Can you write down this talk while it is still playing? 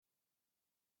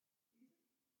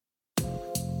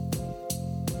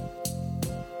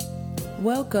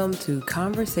Welcome to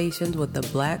Conversations with the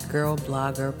Black Girl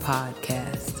Blogger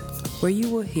podcast, where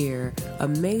you will hear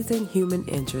amazing human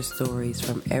interest stories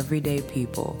from everyday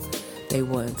people. They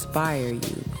will inspire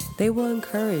you, they will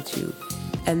encourage you,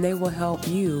 and they will help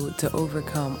you to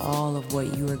overcome all of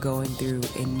what you are going through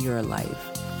in your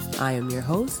life. I am your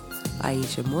host,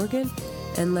 Aisha Morgan,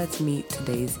 and let's meet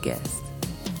today's guest.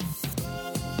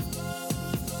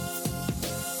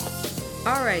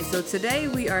 All right, so today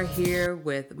we are here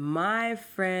with my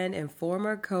friend and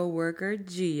former co-worker,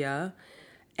 Gia.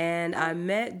 And I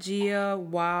met Gia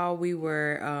while we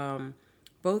were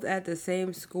both at the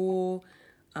same school.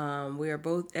 We are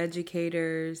both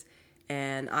educators,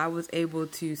 and I was able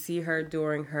to see her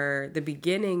during the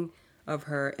beginning of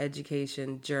her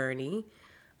education journey.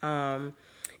 And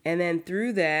then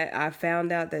through that, I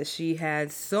found out that she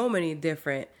had so many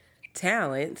different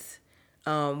talents.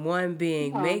 One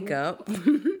being makeup.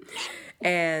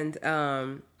 And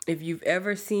if you've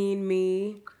ever seen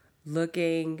me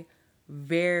looking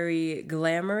very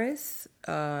glamorous,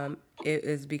 it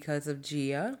is because of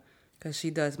Gia, because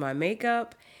she does my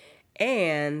makeup,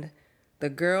 and the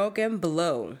girl can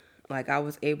blow. Like, I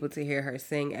was able to hear her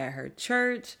sing at her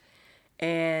church,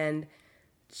 and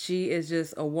she is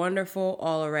just a wonderful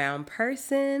all-around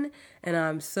person, and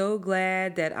I'm so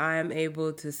glad that I am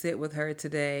able to sit with her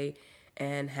today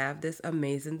and have this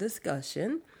amazing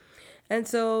discussion. And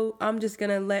so I'm just going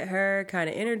to let her kind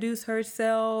of introduce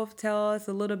herself, tell us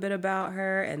a little bit about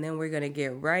her, and then we're going to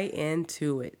get right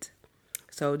into it.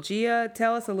 So Gia,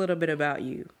 tell us a little bit about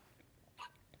you.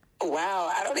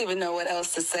 Wow, I don't even know what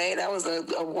else to say. That was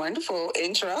a wonderful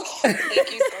intro. Thank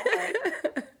you so much.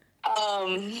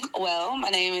 Well, my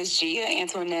name is Gia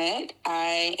Antoinette.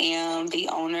 I am the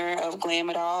owner of Glam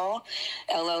It All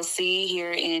LLC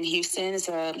here in Houston. It's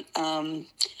a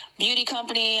beauty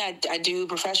company. I do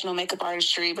professional makeup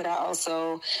artistry, but I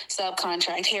also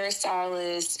subcontract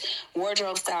hairstylists,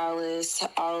 wardrobe stylists,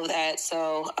 all of that.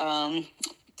 So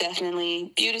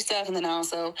definitely beauty stuff. And then I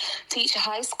also teach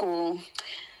high school.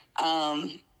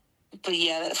 But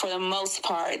yeah, for the most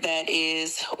part, that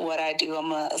is what I do.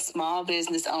 I'm a small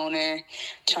business owner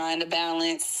trying to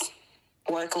balance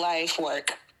work.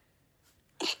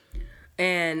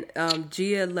 And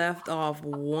Gia left off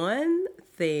one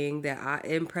thing that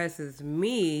impresses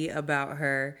me about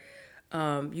her.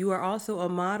 You are also a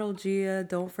model, Gia.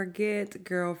 Don't forget,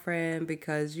 girlfriend,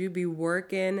 because you be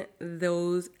working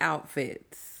those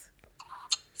outfits.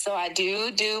 So I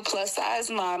do plus size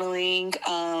modeling.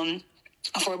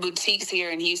 For boutiques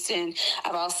here in Houston.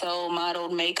 I've also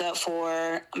modeled makeup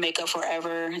for Makeup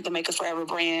Forever, the Makeup Forever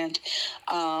brand.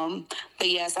 But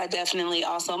yes, I definitely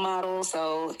also model.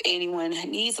 So if anyone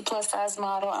needs a plus size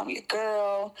model, I'm your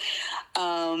girl.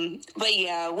 But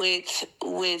yeah,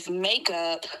 with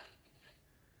makeup,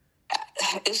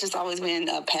 it's just always been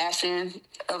a passion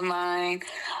of mine.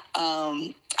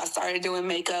 I started doing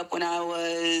makeup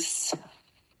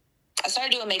I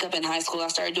started doing makeup in high school. I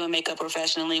started doing makeup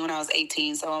professionally when I was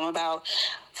 18. So I'm about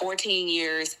 14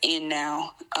 years in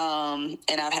now. And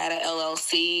I've had an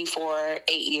LLC for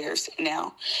 8 years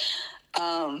now.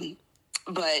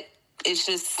 But it's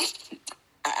just,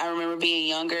 I remember being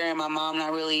younger and my mom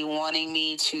not really wanting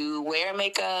me to wear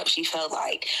makeup. She felt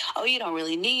like, oh, you don't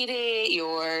really need it.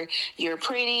 You're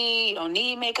pretty. You don't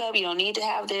need makeup. You don't need to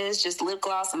have this. Just lip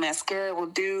gloss and mascara will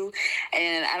do.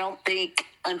 And I don't think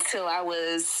until I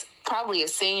was probably a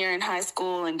senior in high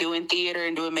school and doing theater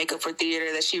and doing makeup for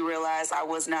theater that she realized I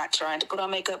was not trying to put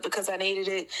on makeup because I needed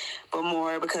it, but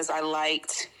more because I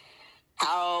liked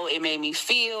how it made me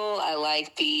feel. I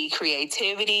liked the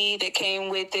creativity that came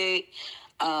with it.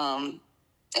 And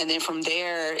then from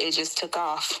there, it just took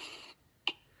off.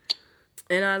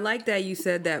 And I like that you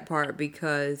said that part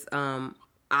because I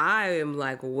am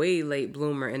like way late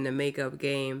bloomer in the makeup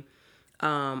game.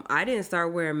 I didn't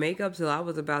start wearing makeup till I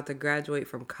was about to graduate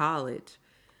from college.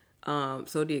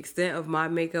 So the extent of my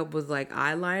makeup was like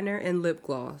eyeliner and lip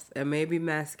gloss and maybe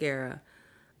mascara.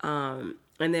 And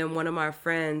then one of my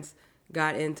friends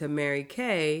got into Mary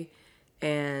Kay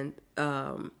and,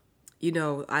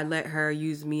 I let her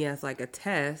use me as like a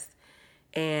test,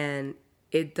 and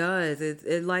it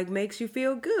like makes you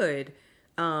feel good.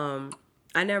 I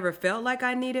never felt like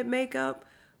I needed makeup,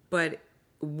 but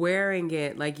wearing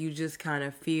it, like, you just kind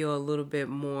of feel a little bit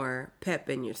more pep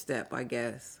in your step, I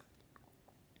guess.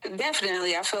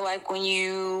 Definitely. I feel like when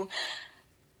you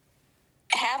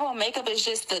have on makeup is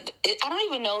just I don't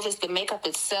even know if it's the makeup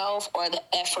itself or the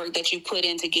effort that you put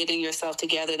into getting yourself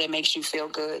together that makes you feel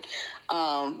good.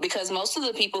 Because most of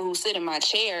the people who sit in my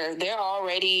chair, they're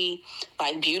already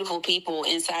like beautiful people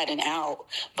inside and out,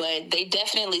 but they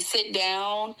definitely sit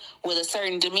down with a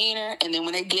certain demeanor. And then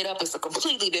when they get up, it's a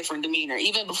completely different demeanor,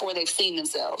 even before they've seen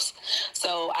themselves.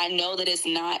 So I know that it's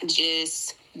not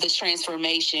just the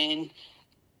transformation,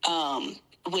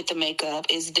 with the makeup.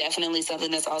 Is definitely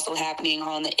something that's also happening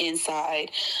on the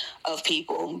inside of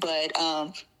people. But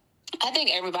I think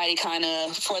everybody kind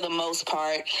of, for the most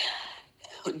part,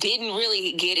 didn't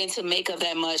really get into makeup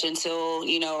that much until,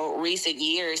 recent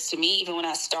years. To me, even when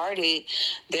I started,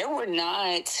 there were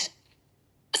not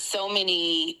so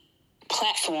many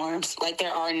platforms like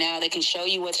there are now that can show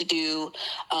you what to do,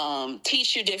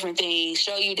 teach you different things,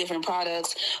 show you different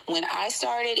products. When I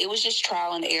started, it was just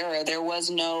trial and error. There was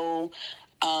no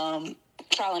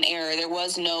trial and error. There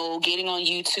was no getting on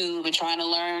YouTube and trying to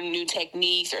learn new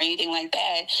techniques or anything like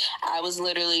that. I was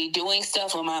literally doing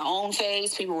stuff on my own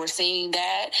face. People were seeing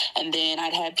that. And then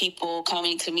I'd have people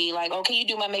coming to me like, oh, can you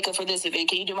do my makeup for this event?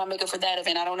 Can you do my makeup for that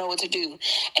event? I don't know what to do.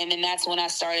 And then that's when I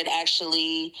started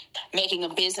actually making a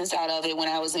business out of it when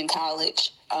I was in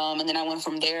college. And then I went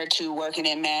from there to working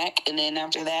at Mac. And then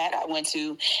after that, I went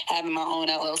to having my own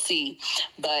LLC.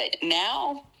 But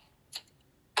now,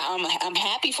 I'm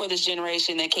happy for this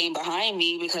generation that came behind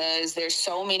me, because there's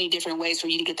so many different ways for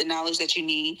you to get the knowledge that you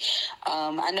need.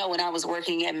 I know when I was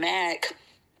working at Mac,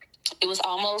 it was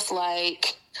almost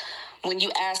like when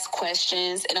you ask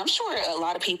questions, and I'm sure a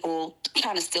lot of people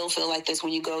kind of still feel like this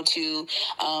when you go to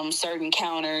certain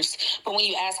counters, but when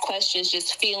you ask questions,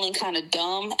 just feeling kind of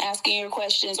dumb asking your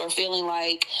questions, or feeling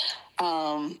like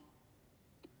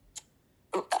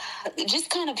just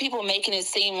kind of people making it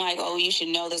seem like, oh, you should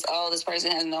know this. Oh, this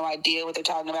person has no idea what they're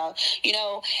talking about.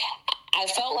 I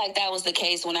felt like that was the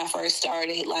case when I first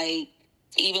started. Like,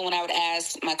 even when I would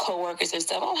ask my coworkers and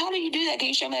stuff, oh, how do you do that? Can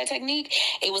you show me that technique?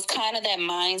 It was kind of that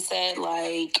mindset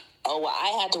like, oh, well,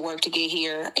 I had to work to get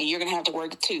here, and you're going to have to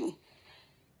work too.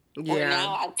 Yeah. Where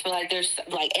now I feel like there's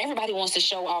like everybody wants to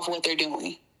show off what they're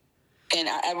doing. And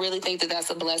I really think that that's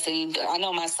a blessing. I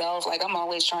know myself, like I'm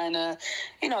always trying to,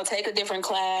 take a different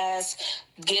class,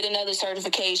 get another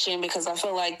certification, because I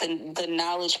feel like the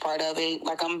knowledge part of it,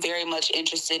 like I'm very much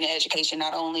interested in education,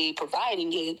 not only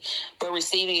providing it, but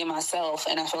receiving it myself.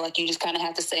 And I feel like you just kind of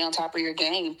have to stay on top of your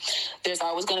game. There's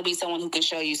always going to be someone who can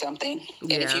show you something.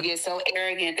 Yeah. And if you get so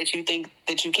arrogant that you think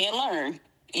that you can't learn,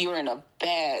 you're in a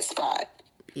bad spot.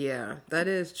 Yeah, that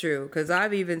is true. Because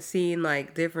I've even seen,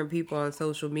 like, different people on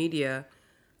social media,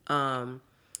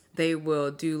 they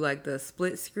will do, like, the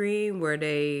split screen where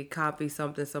they copy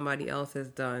something somebody else has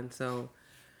done. So,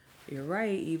 you're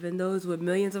right. Even those with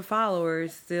millions of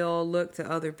followers still look to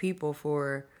other people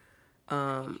for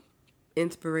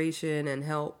inspiration and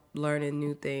help learning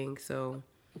new things. So,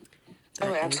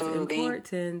 that is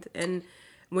important. And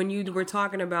when you were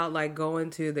talking about, like, going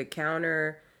to the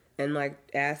counter and like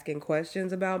asking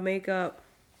questions about makeup,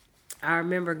 I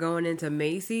remember going into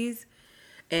Macy's,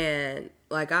 and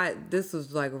like this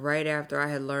was like right after I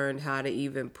had learned how to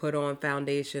even put on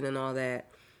foundation and all that.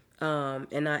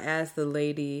 And I asked the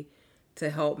lady to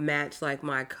help match like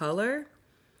my color,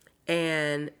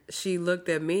 and she looked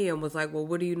at me and was like, well,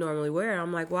 what do you normally wear? And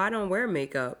I'm like, well, I don't wear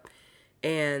makeup.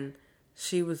 And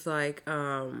she was like,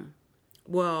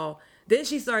 well, then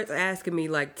she starts asking me,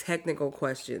 like, technical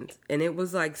questions. And it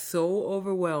was, like, so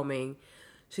overwhelming.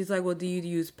 She's like, well, do you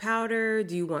use powder?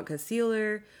 Do you want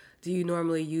concealer? Do you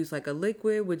normally use, like, a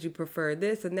liquid? Would you prefer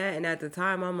this and that? And at the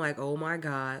time, I'm like, oh, my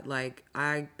God. Like,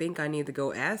 I think I need to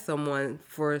go ask someone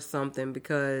for something,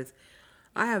 because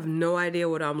I have no idea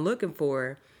what I'm looking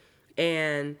for.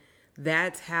 And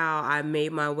that's how I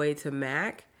made my way to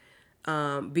Mac,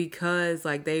 because,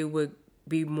 like, they would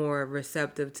be more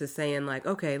receptive to saying like,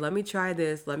 okay, let me try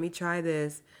this,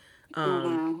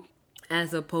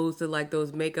 as opposed to like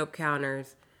those makeup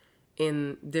counters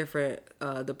in different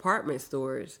department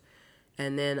stores.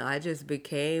 And then I just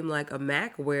became like a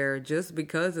Mac wearer just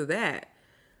because of that.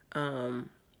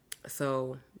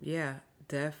 So yeah,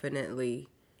 definitely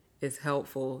it's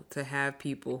helpful to have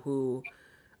people who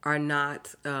are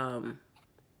not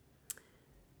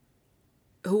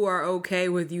who are okay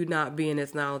with you not being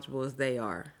as knowledgeable as they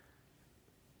are.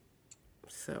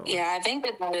 So yeah, I think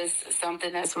that is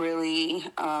something that's really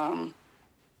kind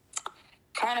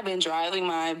of been driving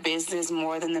my business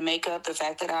more than the makeup. The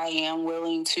fact that I am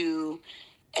willing to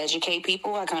educate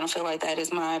people, I kind of feel like that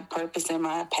is my purpose and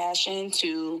my passion,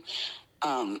 to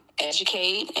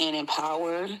educate and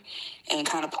empower and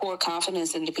kind of pour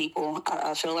confidence into people.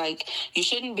 I feel like you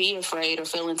shouldn't be afraid or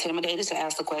feel intimidated to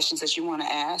ask the questions that you want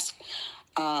to ask.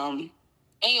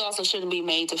 And you also shouldn't be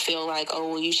made to feel like, oh,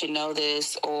 well, you should know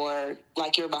this, or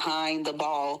like you're behind the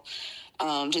ball,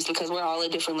 just because we're all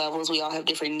at different levels. We all have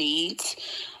different needs.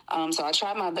 So I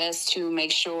try my best to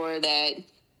make sure that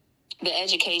the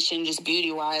education, just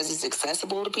beauty-wise, is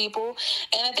accessible to people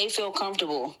and that they feel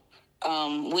comfortable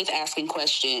with asking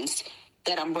questions,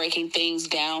 that I'm breaking things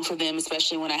down for them,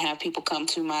 especially when I have people come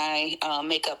to my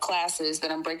makeup classes, that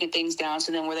I'm breaking things down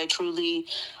to them where they truly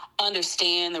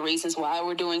understand the reasons why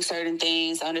we're doing certain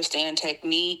things, understand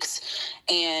techniques,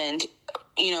 and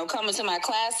coming to my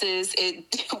classes,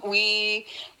 we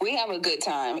have a good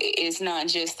time. It's not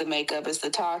just the makeup; it's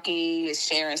the talking, it's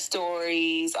sharing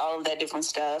stories, all of that different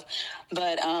stuff.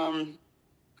 But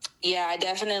yeah,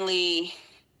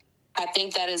 I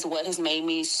think that is what has made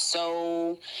me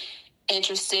so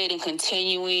interested in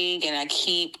continuing, and I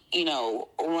keep,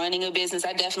 running a business.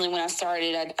 I definitely, when I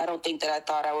started, I don't think that I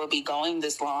thought I would be going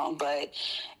this long, but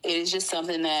it is just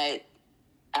something that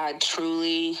I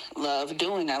truly love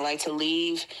doing. I like to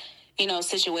leave,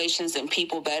 situations and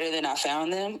people better than I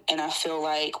found them. And I feel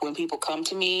like when people come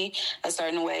to me a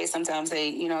certain way, sometimes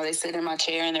they sit in my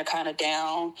chair and they're kind of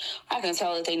down. I can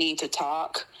tell that they need to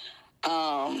talk.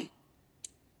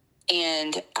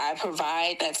 And I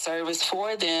provide that service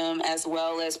for them, as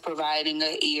well as providing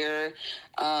an ear,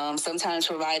 sometimes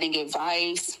providing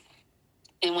advice.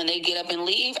 And when they get up and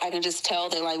leave, I can just tell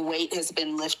their weight has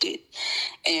been lifted.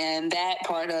 And that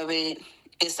part of it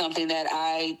is something that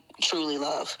I truly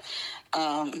love.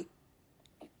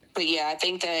 But yeah, I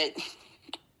think that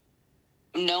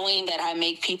knowing that I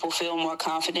make people feel more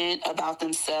confident about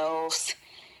themselves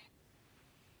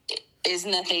is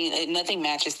nothing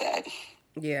matches that.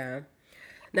 Yeah.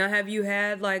 Now, have you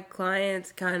had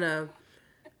clients kind of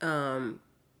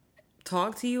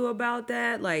talk to you about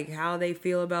that, like how they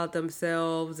feel about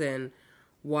themselves and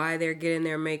why they're getting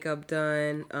their makeup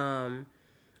done?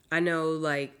 I know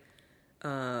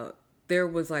there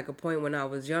was a point when I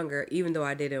was younger, even though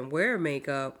I didn't wear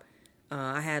makeup,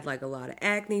 I had a lot of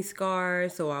acne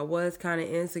scars, so I was kind of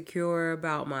insecure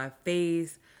about my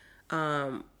face,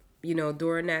 during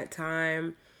that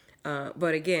time.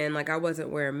 But again, I wasn't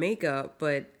wearing makeup.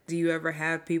 But do you ever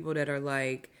have people that are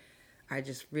like, I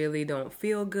just really don't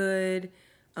feel good,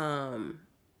 and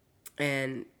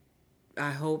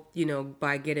I hope,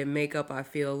 by getting makeup, I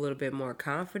feel a little bit more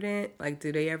confident?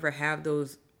 Do they ever have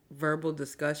those verbal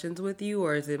discussions with you,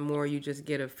 or is it more you just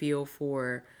get a feel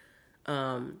for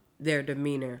their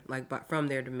demeanor, from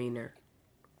their demeanor?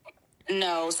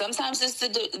 No, sometimes it's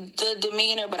the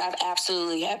demeanor, but I've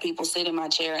absolutely had people sit in my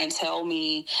chair and tell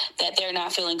me that they're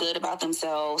not feeling good about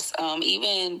themselves.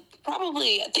 Even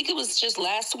probably, I think it was just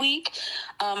last week,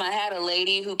 I had a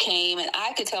lady who came, and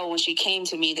I could tell when she came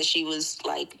to me that she was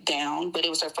down, but it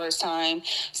was her first time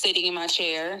sitting in my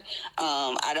chair.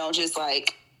 I don't just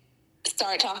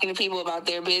start talking to people about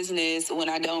their business when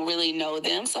I don't really know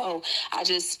them. So I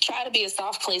just try to be a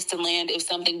soft place to land if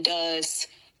something does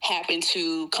happen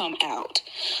to come out.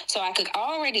 So I could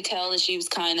already tell that she was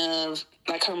kind of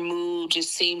her mood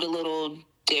just seemed a little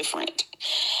different.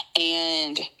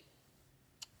 And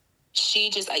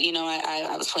she just,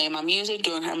 I was playing my music,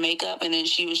 doing her makeup, and then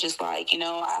she was just I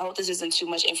hope this isn't too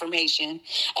much information.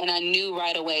 And I knew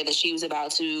right away that she was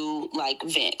about to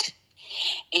vent.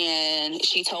 And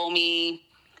she told me,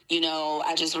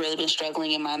 I just really been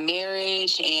struggling in my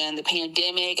marriage and the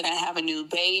pandemic, and I have a new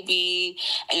baby,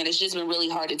 and it's just been really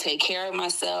hard to take care of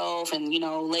myself. And,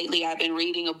 lately I've been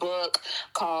reading a book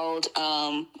called,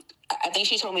 I think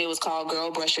she told me it was called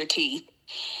Girl Brush Your Teeth.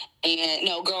 And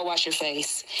no, Girl Wash Your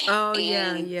Face. Oh,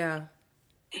 and yeah.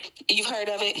 You've heard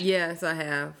of it? Yes, I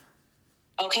have.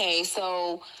 Okay,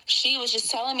 so she was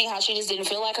just telling me how she just didn't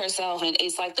feel like herself, and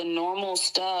it's the normal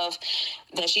stuff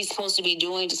that she's supposed to be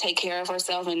doing to take care of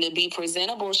herself and to be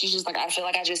presentable. She's just I feel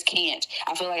like I just can't.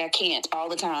 I feel like I can't all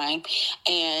the time.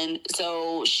 And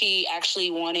so she actually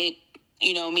wanted,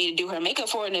 me to do her makeup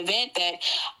for an event that,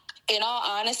 in all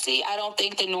honesty, I don't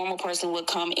think the normal person would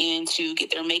come in to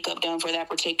get their makeup done for that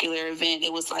particular event.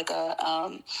 It was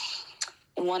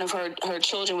one of her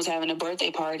children was having a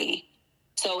birthday party.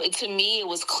 So to me, it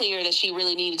was clear that she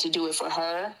really needed to do it for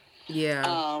her.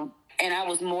 Yeah. And I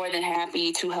was more than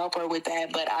happy to help her with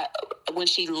that. But when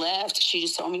she left, she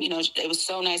just told me, it was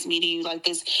so nice meeting you.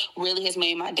 This really has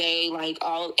made my day.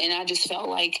 And I just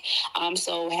felt I'm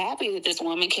so happy that this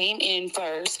woman came in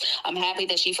first. I'm happy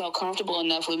that she felt comfortable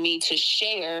enough with me to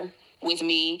share with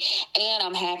me. And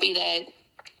I'm happy that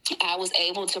I was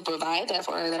able to provide that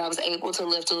for her, that I was able to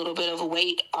lift a little bit of a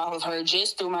weight off of her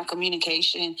just through my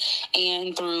communication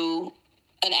and through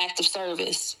an act of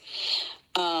service.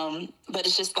 But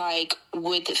it's just like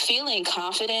with feeling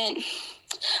confident,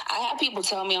 I have people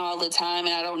tell me all the time,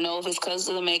 and I don't know if it's because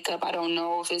of the makeup. I don't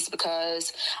know if it's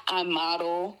because I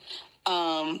model.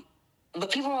 But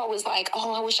people are always like,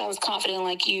 oh, I wish I was confident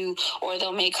like you. Or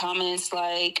they'll make comments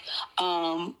like,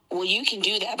 well, you can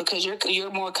do that because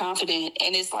you're more confident.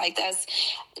 And it's like,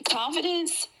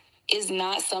 confidence is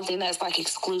not something that's like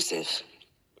exclusive.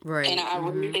 Right. And I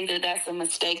really think that that's a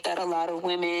mistake that a lot of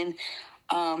women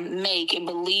make, in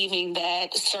believing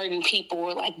that certain people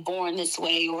are like born this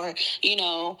way, or,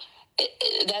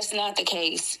 that's not the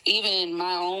case. Even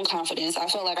my own confidence, I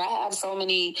feel like I have so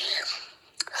many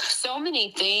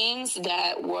things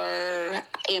that were,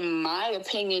 in my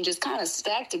opinion, just kind of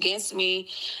stacked against me,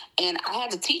 and I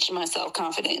had to teach myself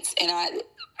confidence. And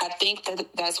I think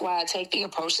that's why I take the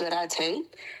approach that I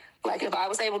take. Like, if I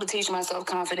was able to teach myself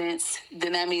confidence,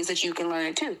 then that means that you can learn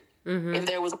it too. Mm-hmm. If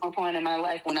there was one point in my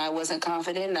life when I wasn't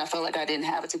confident and I felt like I didn't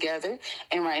have it together,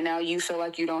 and right now you feel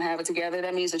like you don't have it together,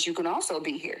 that means that you can also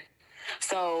be here.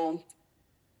 So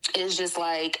it's just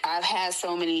like, I've had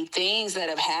so many things that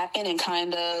have happened and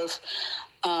kind of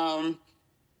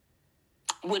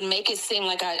would make it seem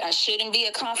like I shouldn't be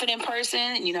a confident person.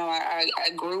 I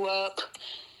grew up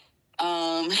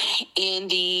in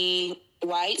the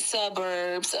white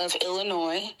suburbs of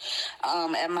Illinois.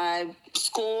 At my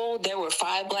school, there were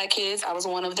 5 Black kids. I was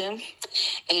one of them.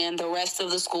 And the rest of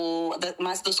the school,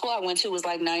 the school I went to was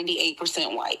like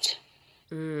 98% white.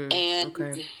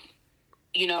 Okay.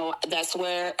 That's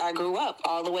where I grew up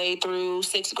all the way through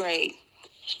 6th grade.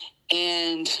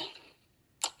 And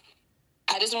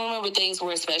I just remember things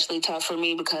were especially tough for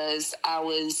me because I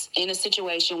was in a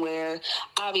situation where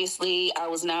obviously I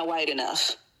was not white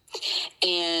enough.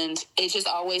 And it just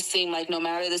always seemed like no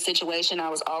matter the situation, I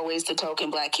was always the token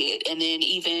Black kid. And then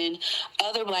even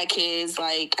other Black kids,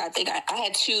 like I think I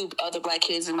had 2 other Black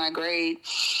kids in my grade.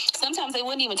 Sometimes they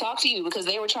wouldn't even talk to you because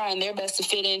they were trying their best to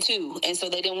fit in too. And so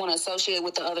they didn't want to associate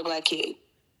with the other Black kid.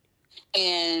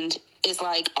 And it's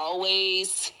like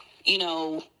always,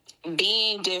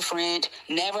 being different,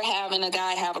 never having a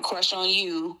guy have a crush on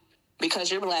you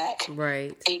because you're Black.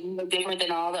 Right. And you're different than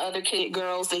all the other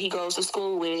girls that he goes to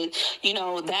school with.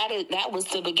 That was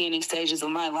the beginning stages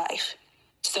of my life.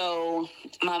 So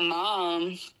my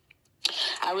mom,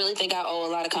 I really think I owe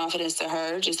a lot of confidence to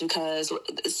her just because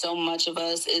so much of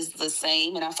us is the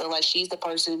same. And I feel like she's the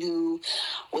person who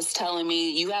was telling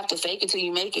me, you have to fake it till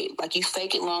you make it. Like, you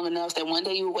fake it long enough that one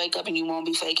day you will wake up and you won't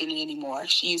be faking it anymore.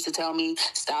 She used to tell me,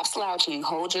 stop slouching,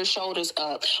 hold your shoulders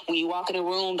up. When you walk in a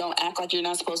room, don't act like you're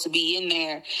not supposed to be in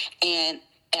there. And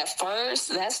at first,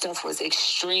 that stuff was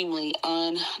extremely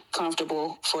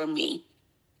uncomfortable for me.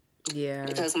 Yeah.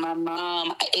 Because my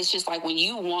mom, it's just like when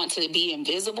you want to be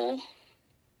invisible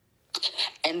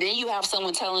and then you have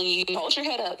someone telling you, hold your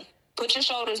head up, put your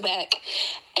shoulders back,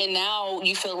 and now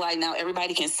you feel like now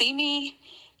everybody can see me.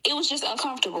 It was just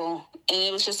uncomfortable. And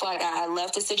it was just like I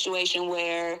left a situation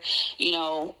where,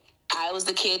 I was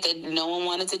the kid that no one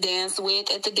wanted to dance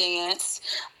with at the dance.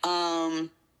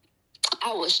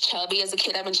 I was chubby as a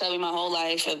kid. I've been chubby my whole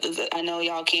life. I know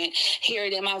y'all can't hear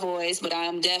it in my voice, but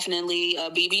I'm definitely a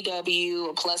BBW,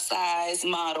 a plus size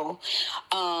model.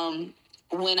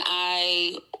 When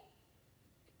I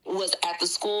was at the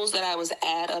schools that I was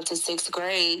at up to 6th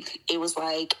grade, it was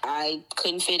like I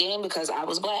couldn't fit in because I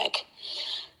was Black.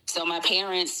 So my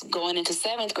parents, going into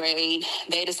 7th grade,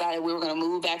 they decided we were going to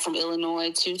move back from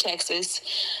Illinois to Texas.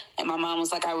 And my mom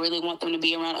was like, I really want them to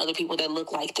be around other people that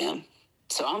look like them.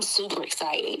 So I'm super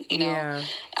excited, Yeah.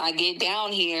 I get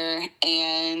down here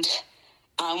and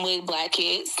I'm with Black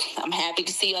kids. I'm happy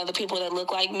to see other people that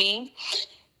look like me.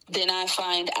 Then I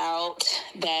find out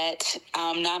that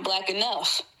I'm not Black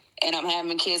enough. And I'm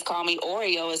having kids call me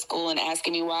Oreo at school and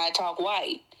asking me why I talk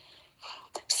white.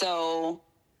 So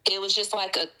it was just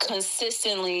like a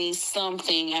consistently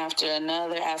something after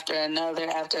another, after another,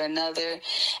 after another.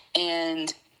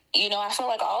 And I feel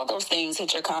like all those things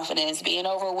hit your confidence. Being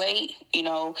overweight,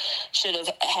 should have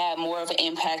had more of an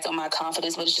impact on my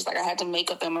confidence. But it's just like I had to make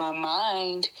up in my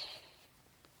mind,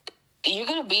 you're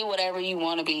going to be whatever you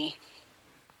want to be.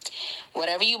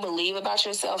 Whatever you believe about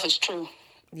yourself is true.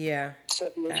 Yeah, so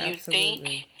if absolutely. you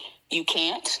think you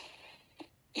can't,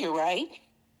 you're right.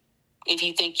 If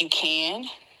you think you can,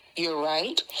 you're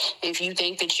right. If you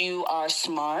think that you are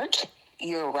smart,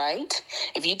 you're right.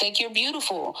 If you think you're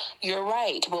beautiful, you're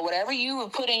right. But whatever you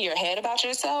put in your head about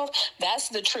yourself, that's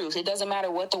the truth. It doesn't matter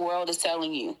what the world is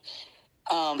telling you.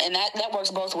 And that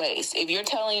works both ways. If you're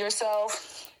telling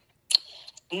yourself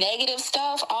negative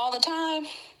stuff all the time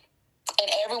and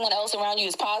everyone else around you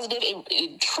is positive,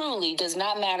 it truly does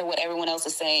not matter what everyone else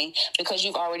is saying, because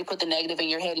you've already put the negative in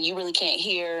your head and you really can't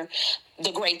hear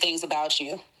the great things about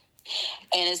you.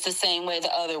 And it's the same way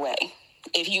the other way.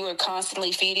 If you are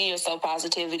constantly feeding yourself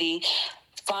positivity,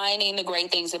 finding the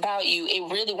great things about you,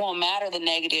 it really won't matter the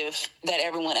negative that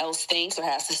everyone else thinks or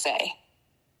has to say.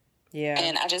 Yeah.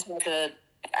 And I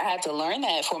had to learn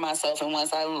that for myself. And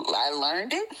once I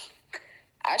learned it,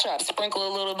 I try to sprinkle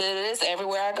a little bit of this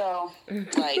everywhere I go.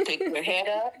 Like, pick your head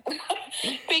up.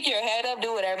 Pick your head up.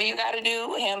 Do whatever you got to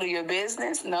do. Handle your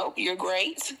business. Nope, you're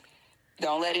great.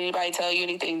 Don't let anybody tell you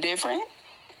anything different.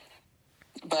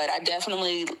 But I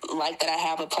definitely like that I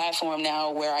have a platform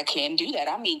now where I can do that.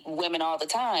 I meet women all the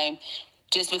time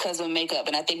just because of makeup.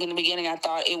 And I think in the beginning I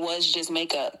thought it was just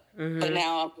makeup. Mm-hmm. But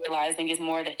now I'm realizing it's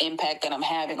more the impact that I'm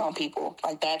having on people.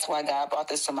 Like, that's why God brought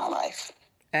this to my life.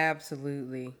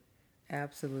 Absolutely.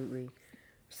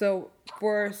 So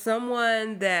for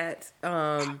someone that,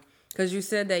 because you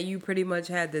said that you pretty much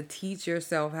had to teach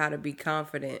yourself how to be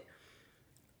confident,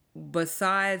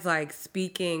 besides like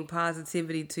speaking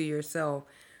positivity to yourself,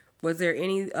 was there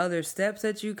any other steps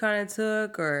that you kind of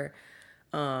took, or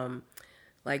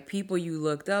like people you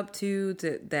looked up to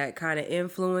that kind of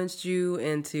influenced you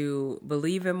into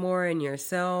believing more in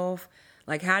yourself?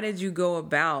 Like, how did you go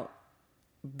about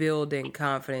building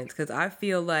confidence? Because I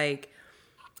feel like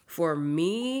for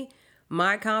me,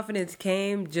 my confidence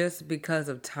came just because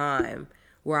of time,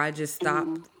 where I just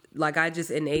stopped, like I just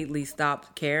innately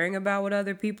stopped caring about what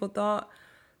other people thought.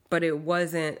 But it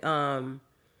wasn't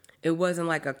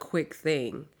like a quick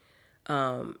thing.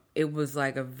 It was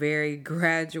like a very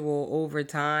gradual over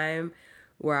time,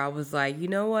 where I was like, you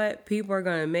know what? People are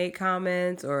going to make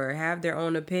comments or have their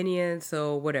own opinions,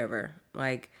 so whatever.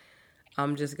 Like,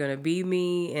 I'm just going to be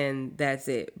me and that's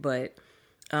it. But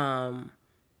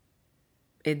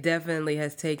it definitely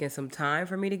has taken some time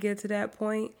for me to get to that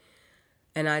point.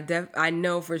 And I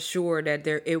know for sure that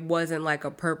it wasn't like a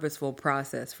purposeful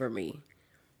process for me.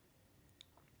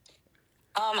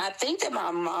 I think that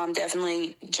my mom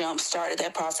definitely jump-started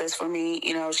that process for me.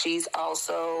 You know, she's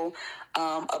also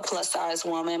a plus-size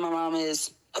woman. My mom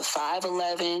is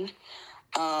 5'11".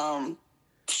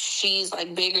 She's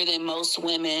like bigger than most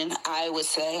women, I would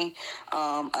say.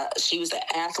 She was an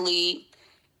athlete.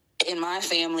 In my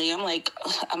family, I'm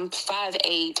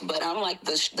 5'8", but I'm like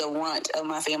the runt of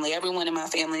my family. Everyone in my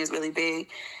family is really big.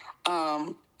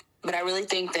 But I really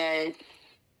think that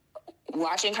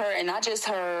watching her, and not just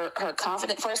her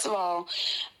confidence. First of all,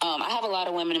 I have a lot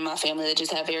of women in my family that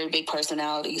just have very big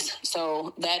personalities.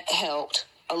 So that helped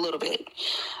a little bit.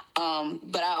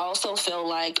 But I also feel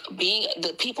like being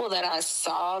the people that I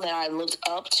saw, that I looked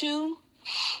up to,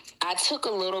 I took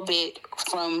a little bit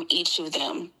from each of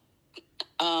them.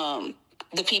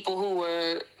 The people who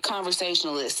were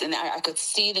conversationalists, and I could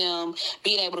see them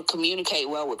being able to communicate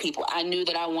well with people. I knew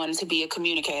that I wanted to be a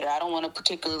communicator. I don't want to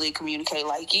particularly communicate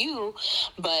like you,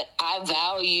 but I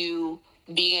value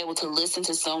being able to listen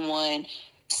to someone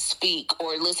speak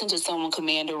or listen to someone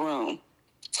command a room.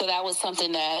 So that was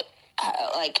something that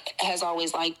has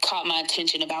always caught my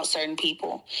attention about certain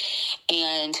people.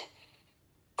 And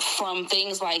from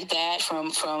things like that,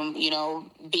 from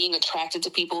being attracted to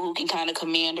people who can kind of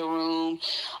command a room,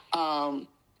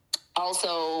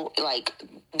 also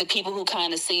the people who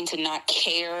kind of seem to not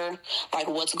care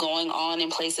what's going on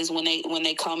in places when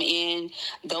they come in,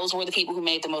 those were the people who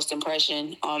made the most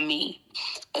impression on me.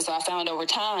 And so I found over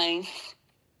time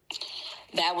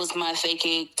that was my fake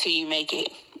it till you make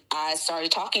it. I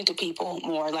started talking to people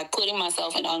more, putting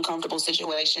myself in uncomfortable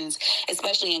situations,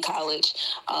 especially in college.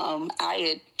 I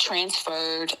had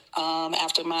transferred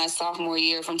after my sophomore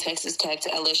year from Texas Tech to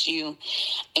LSU.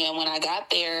 And when I got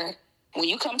there, when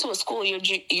you come to a school your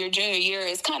junior year,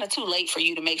 it's kind of too late for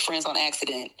you to make friends on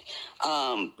accident.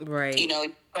 Right.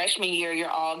 Freshman year, you're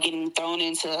all getting thrown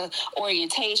into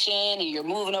orientation and you're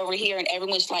moving over here and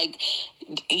everyone's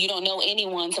you don't know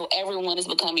anyone, so everyone is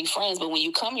becoming friends. But when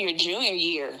you come your junior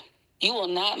year, you will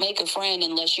not make a friend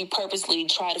unless you purposely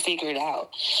try to figure it out.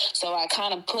 So I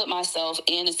kind of put myself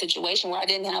in a situation where I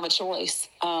didn't have a choice.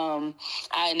 I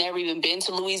had never even been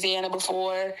to Louisiana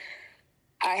before.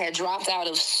 I had dropped out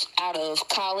of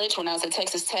college when I was at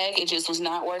Texas Tech. It just was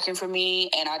not working for me,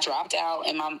 and I dropped out.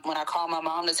 And when I called my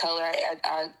mom to tell her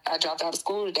I dropped out of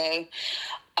school today,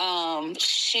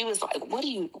 she was like, "What do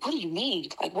you mean?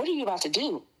 What are you about to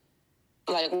do?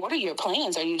 What are your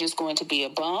plans? Are you just going to be a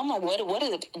bum? What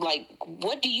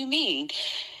do you mean?"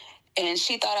 And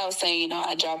she thought I was saying,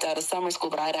 I dropped out of summer school,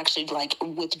 but I'd actually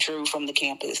withdrew from the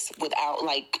campus without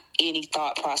any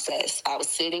thought process. I was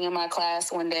sitting in my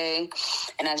class one day,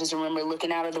 and I just remember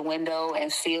looking out of the window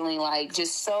and feeling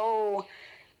just so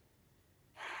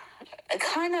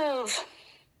kind of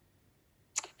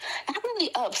not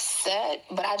really upset,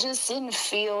 but I just didn't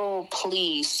feel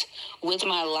pleased with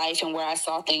my life and where I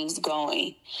saw things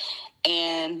going.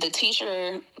 And the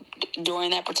teacher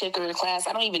during that particular class,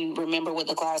 I don't even remember what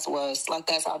the class was.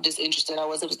 That's how disinterested I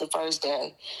was. It was the first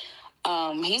day.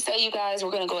 He said, you guys,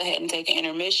 we're going to go ahead and take an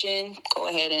intermission. Go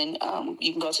ahead and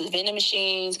you can go to the vending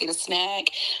machines, get a snack,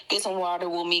 get some water.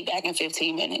 We'll meet back in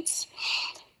 15 minutes.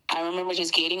 I remember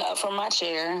just getting up from my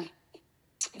chair,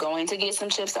 going to get some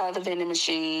chips out of the vending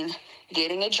machine,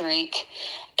 getting a drink,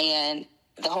 and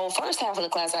the whole first half of the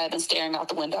class I had been staring out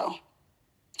the window.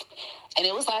 And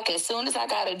it was as soon as I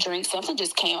got a drink, something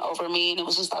just came over me, and it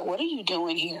was just what are you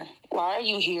doing here? Why are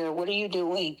you here? What are you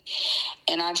doing?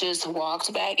 And I just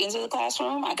walked back into the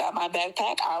classroom. I got my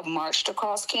backpack. I marched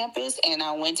across campus, and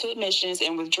I went to admissions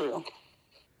and withdrew.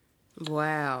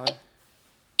 Wow.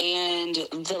 And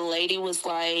the lady was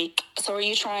like, so are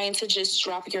you trying to just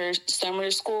drop your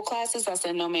summer school classes? I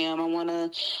said, no, ma'am. I want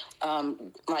to,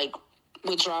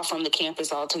 withdraw from the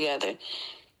campus altogether.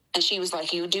 And she was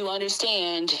like, you do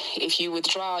understand if you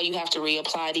withdraw, you have to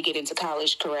reapply to get into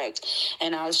college, correct?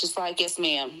 And I was just like, yes,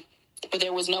 ma'am. But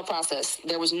there was no process.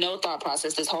 There was no thought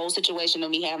process. This whole situation of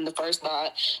me having the first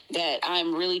thought that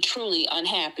I'm really, truly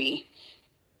unhappy,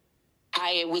 I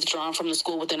had withdrawn from the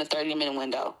school within a 30-minute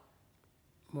window.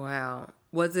 Wow.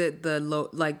 Was it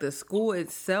the school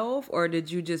itself, or did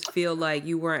you just feel like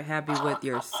you weren't happy with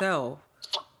yourself?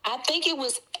 I think it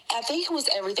was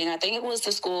everything. I think it was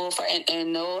the school,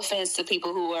 and no offense to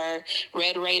people who are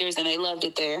Red Raiders and they loved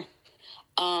it there.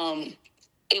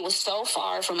 It was so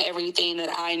far from everything that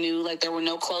I knew. There were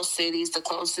no close cities. The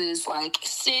closest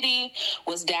city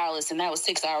was Dallas, and that was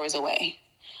 6 hours away.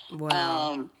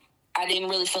 Wow. I didn't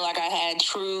really feel like I had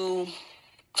true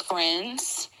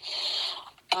friends.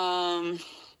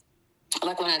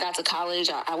 When I got to college,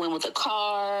 I went with a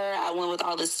car, I went with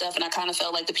all this stuff, and I kind of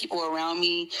felt like the people around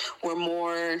me were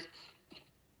more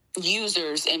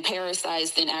users and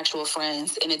parasites than actual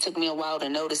friends, and it took me a while to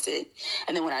notice it.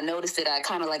 And then when I noticed it, I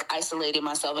kind of isolated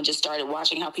myself and just started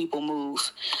watching how people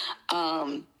move.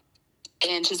 And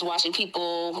just watching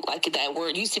people that were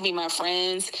used to be my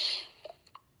friends,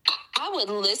 I would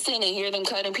listen and hear them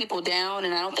cutting people down,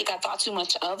 and I don't think I thought too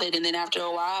much of it. And then after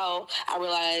a while, I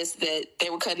realized that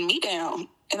they were cutting me down.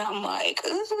 And I'm like,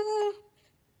 I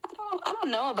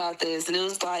don't know about this. And it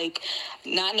was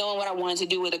not knowing what I wanted to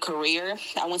do with a career.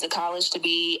 I went to college to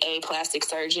be a plastic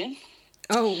surgeon.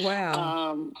 Oh,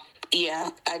 wow. Yeah,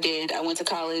 I did. I went to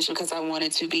college because I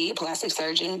wanted to be a plastic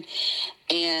surgeon.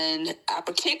 And I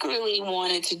particularly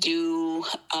wanted to do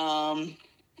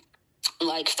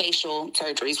facial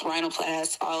surgeries,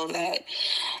 rhinoplasty, all of that.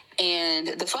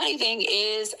 And the funny thing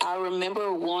is, I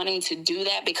remember wanting to do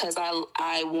that because I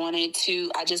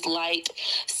just liked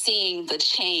seeing the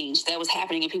change that was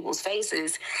happening in people's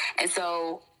faces. And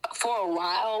so for a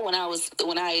while, when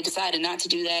I decided not to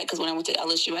do that, because when I went to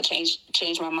LSU, I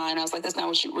changed my mind. I was like, that's not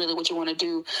what you want to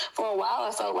do. For a while,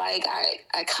 I felt like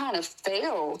I kind of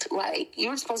failed. You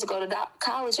were supposed to go to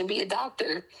college and be a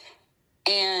doctor.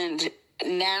 And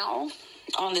now,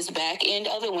 on this back end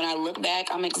of it, when I look back,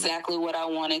 I'm exactly what I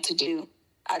wanted to do.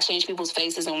 I change people's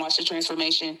faces and watch the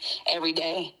transformation every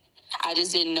day. I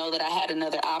just didn't know that I had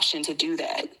another option to do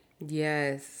that.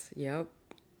 Yes. Yep.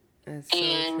 That's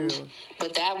so true.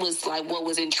 But that was what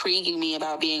was intriguing me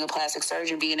about being a plastic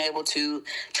surgeon, being able to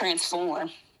transform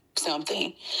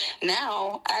something.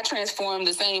 Now I transform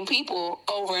the same people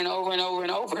over and over and over and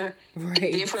over.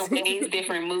 Right. Different ways,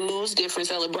 different moves, different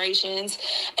celebrations.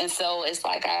 And so it's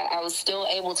I was still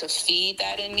able to feed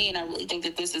that in me. And I really think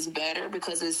that this is better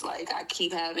because it's I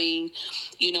keep having,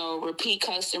 repeat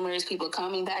customers, people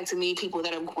coming back to me, people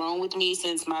that have grown with me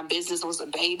since my business was a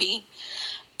baby.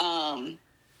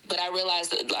 But I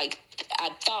realized that I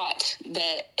thought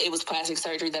that it was plastic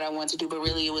surgery that I wanted to do, but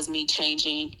really it was me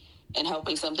changing and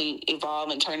helping something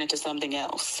evolve and turn into something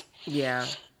else. Yeah.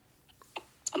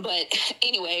 But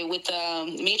anyway, with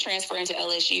me transferring to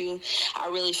LSU, I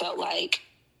really felt like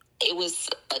it was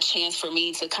a chance for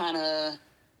me to kind of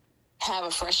have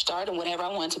a fresh start, and whatever I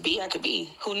wanted to be, I could be.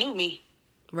 Who knew me?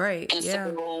 Right. And yeah.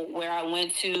 So where I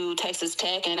went to Texas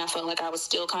Tech, and I felt like I was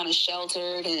still kind of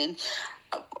sheltered, and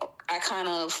I kind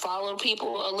of followed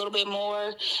people a little bit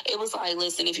more. It was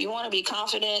listen, if you want to be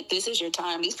confident, this is your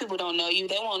time. These people don't know you.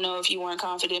 They won't know if you weren't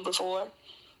confident before.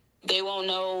 They won't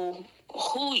know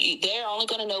they're only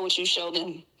going to know what you show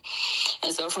them.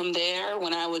 And so from there,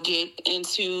 when I would get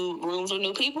into rooms with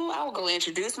new people, I would go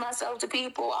introduce myself to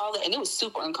people, all that. And it was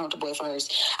super uncomfortable at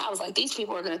first. I was like, these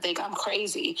people are going to think I'm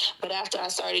crazy. But after I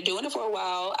started doing it for a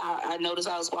while, I noticed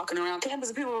I was walking around campus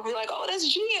and people would be like, oh,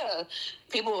 that's Gia.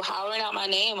 People were hollering out my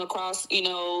name across,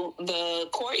 the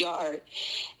courtyard.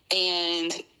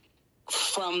 And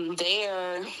from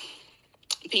there,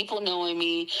 people knowing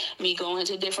me going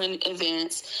to different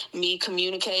events, me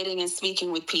communicating and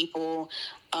speaking with people,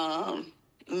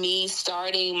 me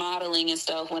starting modeling and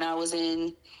stuff when I was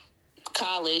in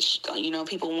college,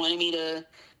 people wanted me to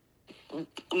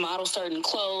model certain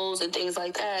clothes and things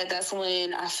like that. That's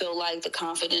when I feel like the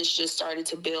confidence just started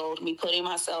to build, me putting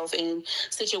myself in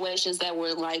situations that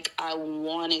were like I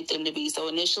wanted them to be. So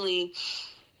initially,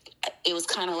 it was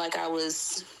kind of like I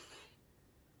was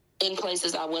in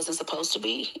places I wasn't supposed to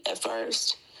be at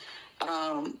first,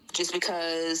 just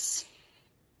because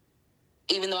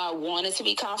even though I wanted to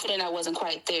be confident, I wasn't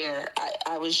quite there.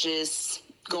 I was just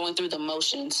going through the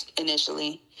motions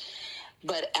initially.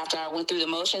 But after I went through the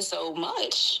motions so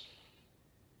much,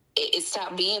 it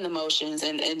stopped being the motions.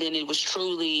 And then it was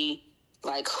truly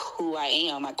like who I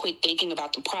am. I quit thinking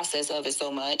about the process of it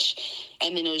so much.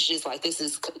 And then it was just like, this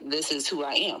is who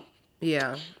I am.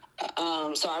 Yeah.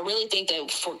 So I really think that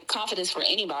for confidence for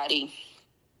anybody,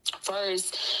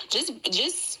 first,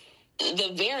 just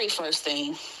the very first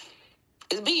thing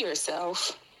is be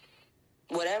yourself.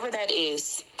 Whatever that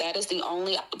is the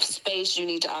only space you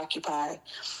need to occupy.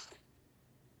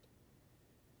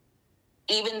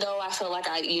 Even though I feel like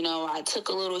I took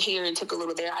a little here and took a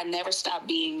little there, I never stopped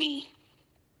being me.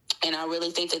 And I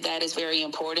really think that is very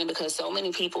important, because so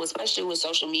many people, especially with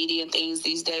social media and things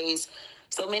these days,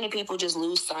 so many people just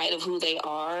lose sight of who they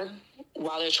are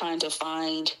while they're trying to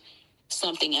find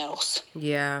something else.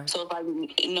 Yeah. So like,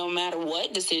 no matter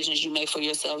what decisions you make for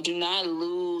yourself, do not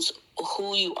lose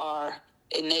who you are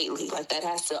innately. Like, that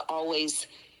has to always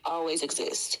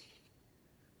exist.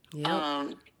 Yeah.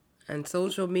 And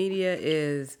social media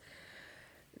is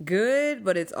good,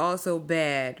 but it's also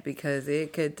bad, because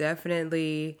it could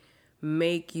definitely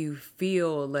make you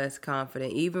feel less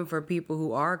confident, even for people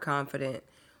who are confident,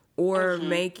 or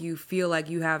make you feel like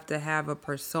you have to have a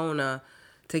persona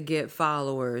to get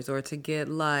followers or to get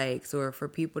likes or for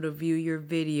people to view your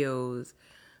videos,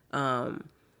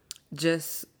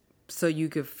 just so you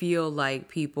could feel like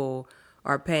people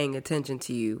are paying attention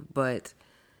to you. But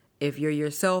if you're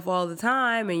yourself all the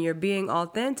time and you're being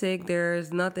authentic,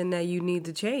 there's nothing that you need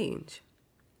to change.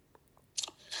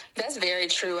 That's very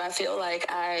true. I feel like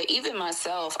I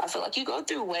feel like you go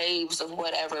through waves of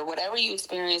whatever you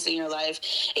experience in your life,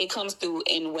 it comes through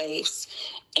in waves.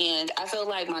 And I feel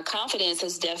like my confidence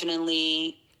has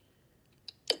definitely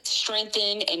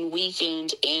strengthened and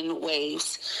weakened in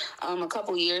waves. A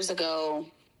couple years ago,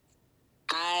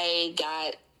 I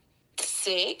got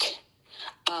sick.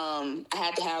 I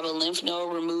had to have a lymph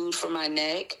node removed from my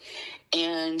neck.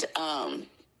 And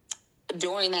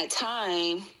during that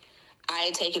time, I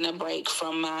had taken a break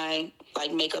from my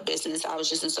makeup business. I was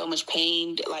just in so much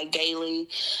pain daily,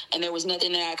 and there was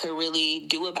nothing that I could really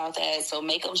do about that. So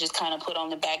makeup was just kind of put on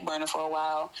the back burner for a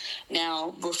while.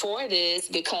 Now, before this,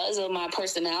 because of my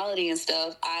personality and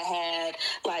stuff, I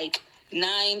had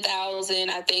 9,000,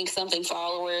 I think, something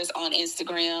followers on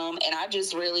Instagram, and I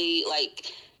just really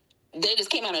they just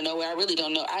came out of nowhere. I really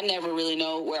don't know. I never really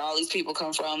know where all these people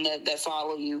come from that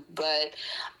follow you. But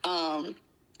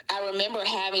I remember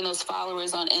having those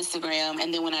followers on Instagram,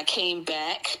 and then when I came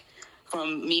back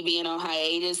from me being on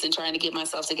hiatus and trying to get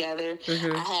myself together,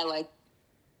 I had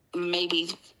maybe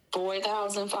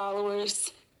 4,000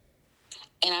 followers.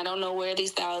 And I don't know where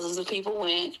these thousands of people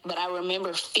went, but I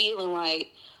remember feeling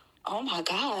like, oh my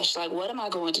gosh, what am I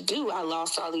going to do? I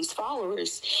lost all these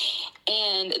followers.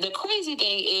 And the crazy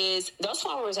thing is, those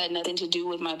followers had nothing to do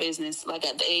with my business.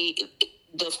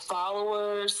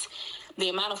 The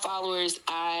amount of followers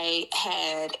I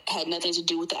had nothing to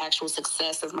do with the actual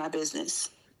success of my business.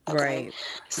 Okay? Right.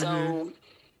 So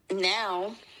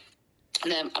now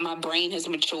that my brain has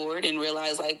matured and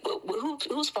realized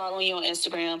who's following you on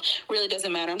Instagram really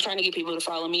doesn't matter. I'm trying to get people to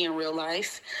follow me in real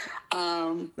life.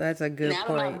 That's a good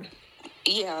point.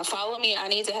 Follow me. I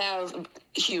need to have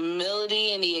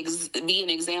humility and be an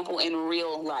example in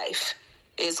real life.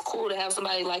 It's cool to have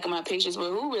somebody liking my pictures, but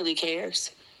who really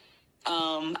cares?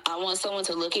 I want someone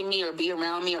to look at me or be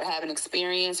around me or have an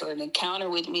experience or an encounter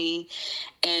with me,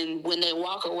 and when they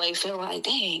walk away, feel like,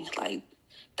 dang,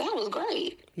 that was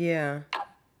great. Yeah.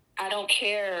 I don't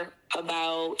care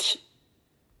about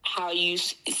how you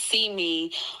see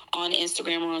me on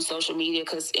Instagram or on social media,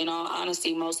 because in all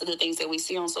honesty, most of the things that we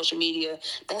see on social media,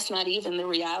 that's not even the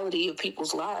reality of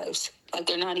people's lives. Like,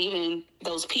 they're not even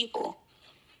those people.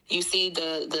 You see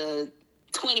the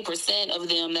 20% of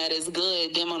them that is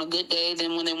good, them on a good day,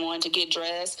 then when they want to get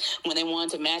dressed, when they want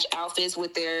to match outfits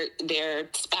with their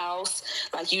spouse,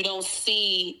 like, you don't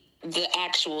see the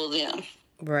actual them.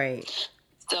 Right.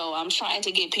 So I'm trying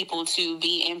to get people to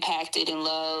be impacted and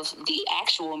love the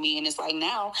actual me. And it's like,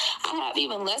 now I have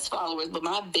even less followers, but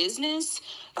my business,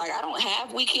 like, I don't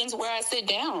have weekends where I sit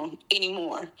down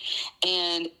anymore.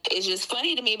 And it's just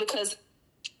funny to me because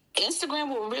Instagram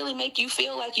will really make you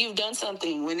feel like you've done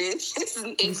something when it's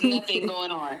nothing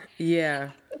going on.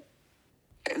 Yeah.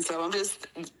 And so I'm just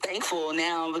thankful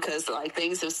now because, like,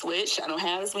 things have switched. I don't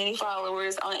have as many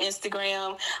followers on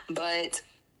Instagram, but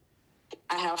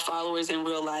I have followers in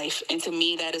real life. And to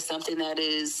me, that is something that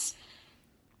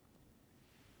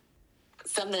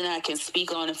I can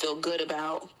speak on and feel good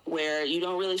about, where you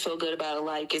don't really feel good about a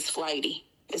like. It's flighty.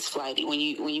 It's flighty. When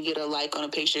you get a like on a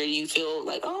picture, you feel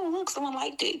like, oh, look, someone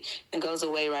liked it. It goes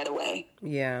away right away.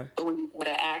 Yeah. But when you put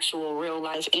an actual real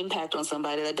life impact on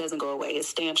somebody, that doesn't go away. It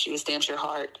stamps you. It stamps your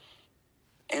heart.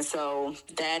 And so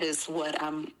that is what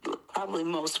I'm probably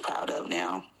most proud of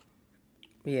now.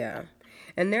 Yeah.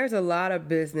 And there's a lot of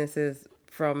businesses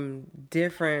from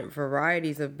different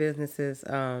varieties of businesses.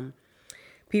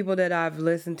 People that I've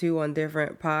listened to on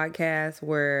different podcasts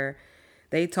where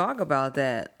they talk about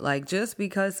that. Like, just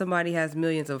because somebody has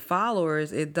millions of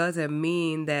followers, it doesn't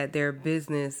mean that their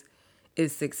business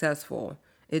is successful.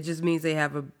 It just means they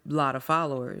have a lot of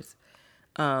followers.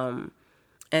 And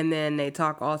then they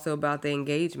talk also about the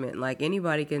engagement. Like,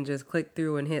 anybody can just click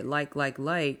through and hit like,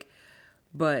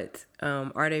 but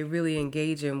are they really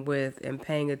engaging with and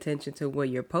paying attention to what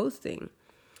you're posting?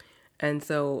 And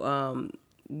so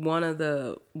one of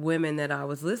the women that I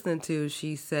was listening to,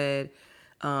 she said,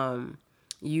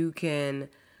 you can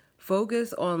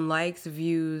focus on likes,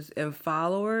 views, and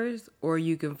followers, or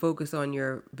you can focus on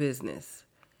your business.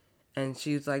 And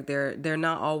she's like, they're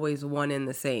not always one and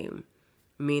the same.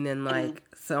 Meaning, like,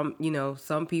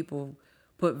 some people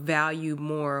put value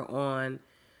more on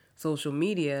social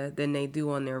media than they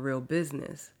do on their real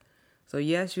business. So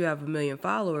yes, you have 1 million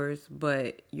followers,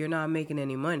 but you're not making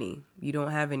any money. You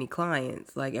don't have any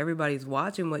clients. Like, everybody's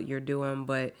watching what you're doing,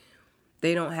 but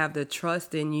they don't have the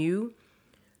trust in you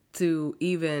to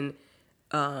even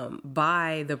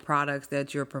buy the products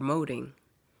that you're promoting.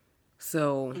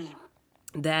 So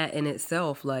that in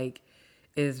itself, like,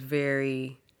 is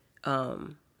very,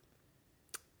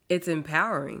 it's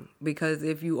empowering, because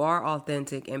if you are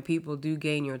authentic and people do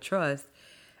gain your trust,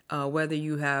 whether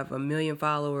you have 1 million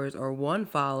followers or 1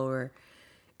 follower,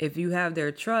 if you have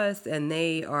their trust and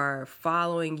they are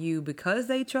following you because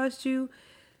they trust you,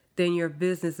 then your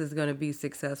business is going to be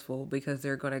successful, because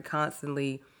they're going to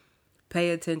constantly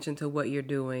pay attention to what you're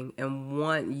doing and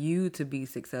want you to be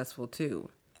successful too.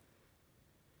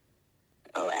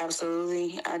 Oh,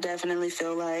 absolutely. I definitely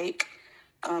feel like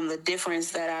the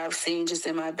difference that I've seen just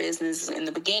in my business in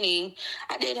the beginning,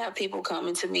 I did have people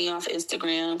coming to me off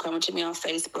Instagram, coming to me off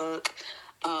Facebook.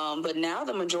 But now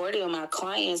the majority of my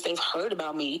clients, they've heard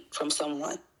about me from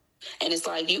someone. And it's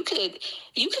like, you could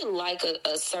like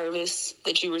a service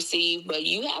that you receive, but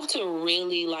you have to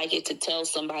really like it to tell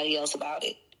somebody else about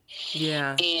it.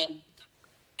 Yeah. And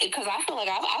because I feel like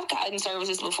I've gotten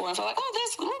services before and feel like,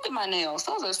 oh, look at my nails.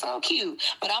 Those are so cute.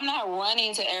 But I'm not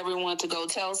running to everyone to go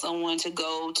tell someone to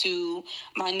go to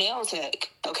my nail tech,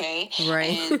 okay?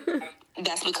 Right. And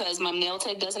that's because my nail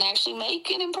tech doesn't actually make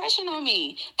an impression on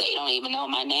me. They don't even know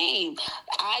my name.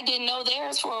 I didn't know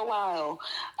theirs for a while.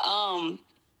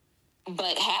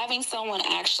 But having someone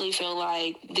actually feel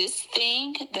like, this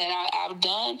thing that I've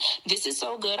done, this is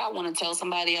so good, I want to tell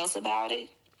somebody else about it.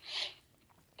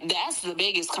 That's the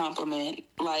biggest compliment.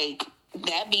 Like,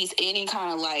 that beats any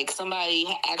kind of, like, somebody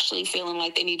actually feeling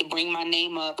like they need to bring my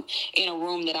name up in a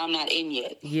room that I'm not in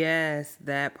yet. Yes,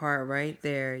 that part right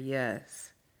there.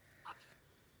 Yes.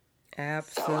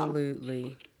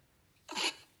 Absolutely. So,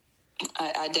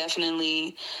 I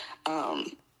definitely,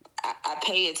 I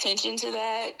pay attention to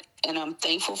that, and I'm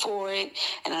thankful for it,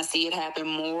 and I see it happen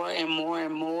more and more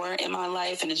and more in my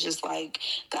life, and it's just like,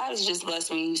 God has just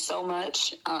blessed me so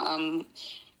much.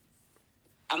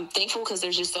 I'm thankful because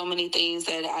there's just so many things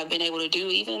that I've been able to do.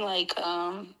 Even like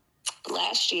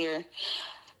last year,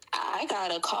 I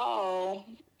got a call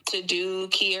to do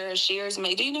Kiara Shear's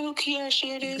makeup. Do you know who Kiara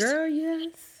Shear is? Girl,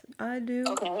 yes, I do.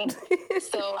 Okay.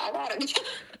 So I got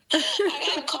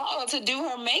a call to do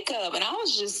her makeup, and I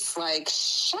was just like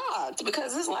shocked,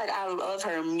 because it's like, I love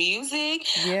her music.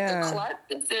 Yeah. The Clark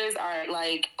sisters are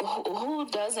like, who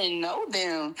doesn't know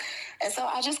them? And so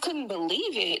I just couldn't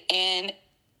believe it. And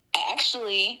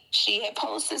Actually, she had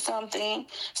posted something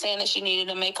saying that she needed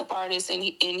a makeup artist in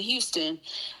Houston.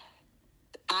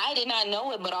 I did not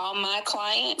know it, but all my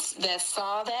clients that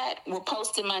saw that were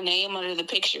posting my name under the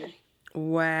picture.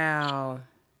 Wow.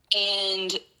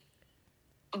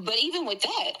 But even with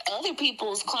that, other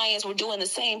people's clients were doing the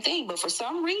same thing. But for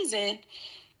some reason,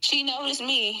 she noticed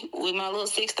me with my little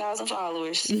 6,000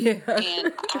 followers. Yeah.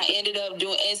 And I ended up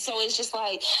doing, and so it's just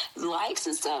like likes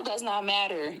and stuff does not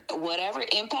matter. Whatever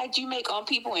impact you make on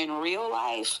people in real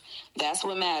life, that's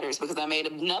what matters, because I made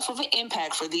enough of an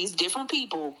impact for these different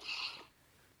people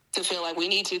to feel like we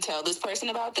need to tell this person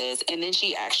about this. And then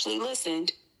she actually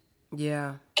listened.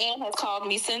 Yeah. And has called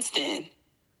me since then.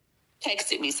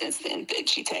 Texted me since then.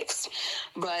 She texts.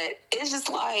 But it's just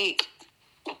like,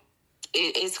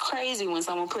 it's crazy when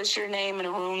someone puts your name in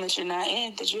a room that you're not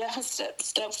in, that you haven't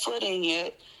stepped foot in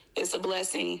yet. It's a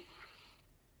blessing.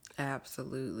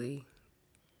 Absolutely.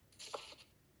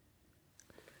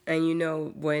 And you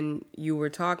know, when you were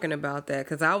talking about that,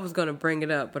 because I was going to bring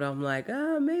it up, but I'm like,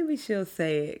 maybe she'll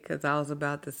say it, because I was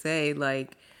about to say,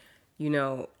 like, you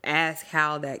know, ask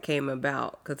how that came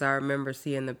about, because I remember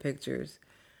seeing the pictures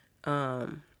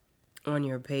on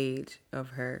your page of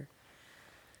her.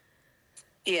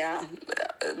 Yeah,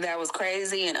 that was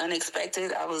crazy and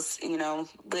unexpected. I was,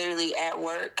 literally at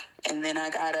work, and then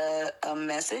I got a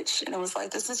message, and it was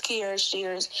like, this is Kiera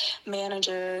Shear's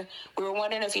manager. We were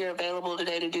wondering if you're available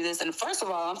today to do this. And first of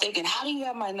all, I'm thinking, how do you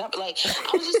have my number? Like, I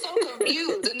was just so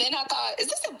confused. And then I thought, is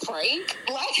this a prank?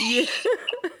 Like, yeah.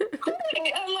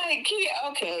 I'm like,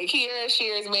 Kiera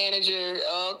Shear's manager,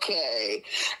 okay.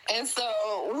 And so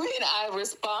when I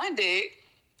responded,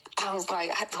 I was like,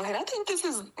 I think this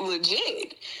is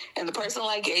legit. And the person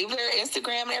gave their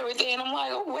Instagram and everything. And I'm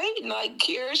like, oh wait,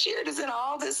 Kiera Sheard is in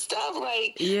all this stuff.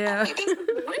 Yeah, I think this is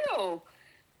real.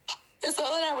 And so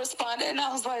then I responded, and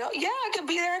I was like, oh yeah, I could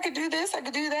be there. I could do this. I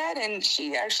could do that. And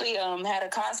she actually had a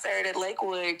concert at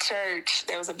Lakewood Church.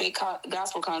 There was a big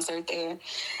gospel concert there,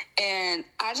 and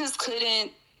I just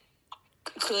couldn't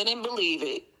believe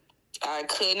it. I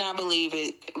could not believe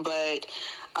it. But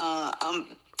I'm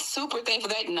super thankful.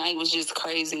 That night was just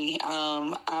crazy.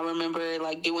 I remember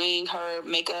doing her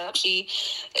makeup.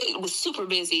 It was super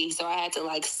busy, so I had to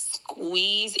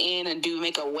squeeze in and do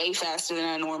makeup way faster than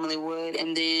I normally would.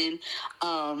 And then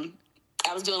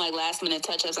I was doing last minute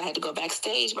touch-ups. I had to go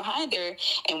backstage behind her,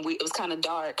 and it was kind of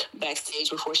dark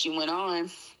backstage before she went on.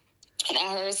 And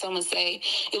I heard someone say,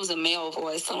 it was a male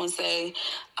voice, someone say,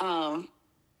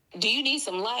 do you need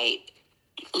some light?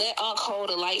 Let Unc hold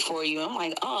a light for you. I'm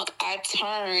like, Unc. I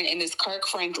turn, and it's Kirk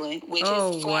Franklin with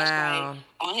his flashlight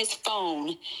on his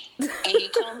phone. And he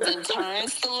comes and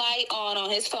turns the light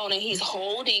on his phone, and he's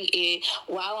holding it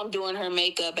while I'm doing her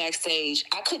makeup backstage.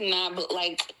 I could not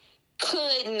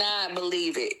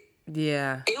believe it.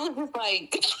 Yeah. It was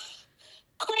just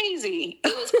crazy.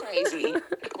 It was crazy.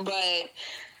 But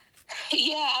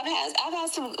yeah, I've had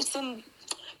some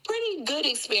pretty good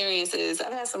experiences.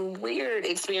 I've had some weird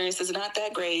experiences, not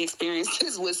that great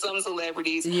experiences with some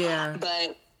celebrities. Yeah.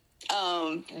 But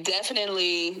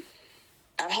definitely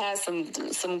I've had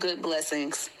some good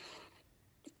blessings.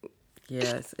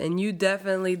 Yes, and you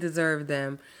definitely deserve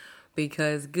them,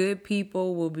 because good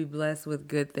people will be blessed with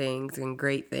good things and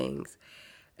great things.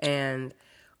 And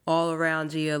all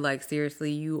around, Gia,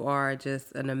 seriously, you are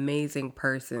just an amazing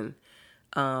person.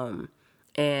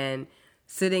 And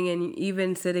sitting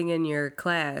in your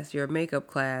class, your makeup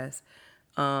class,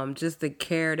 just the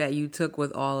care that you took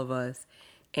with all of us,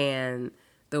 and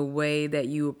the way that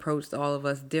you approached all of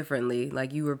us differently,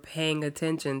 you were paying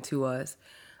attention to us,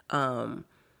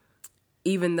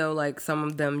 even though some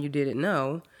of them you didn't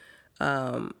know,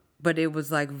 but it was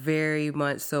very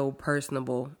much so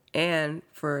personable. And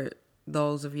for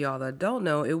those of y'all that don't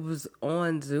know, it was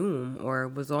on Zoom, or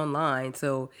it was online,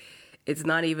 so it's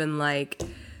not even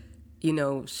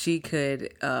she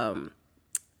could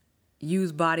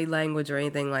use body language or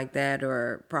anything like that,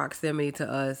 or proximity to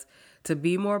us, to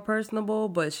be more personable,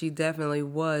 but she definitely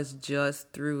was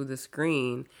just through the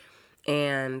screen.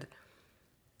 And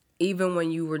even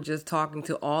when you were just talking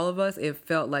to all of us, it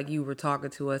felt like you were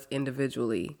talking to us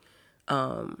individually,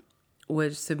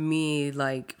 which to me,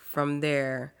 from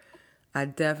there, I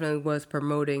definitely was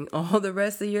promoting all the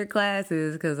rest of your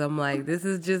classes, because I'm like, this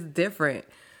is just different.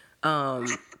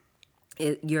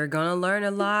 You're gonna learn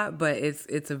a lot, but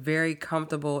it's a very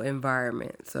comfortable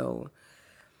environment. So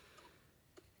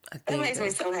I think that makes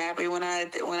me so happy. When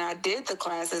I did the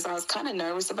classes, I was kind of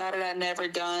nervous about it. I'd never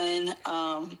done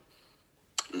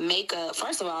makeup.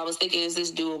 First of all, I was thinking, is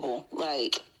this doable?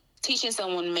 Teaching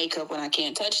someone makeup when I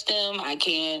can't touch them, I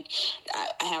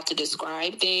have to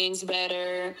describe things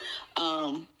better.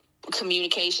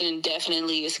 communication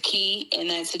definitely is key in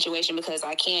that situation, because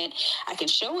I can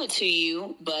show it to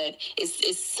you, but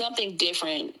it's something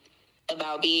different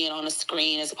about being on a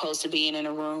screen as opposed to being in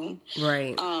a room.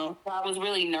 Right. So I was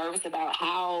really nervous about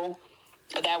how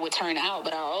that would turn out,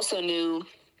 but I also knew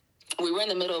we were in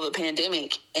the middle of a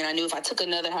pandemic, and I knew if I took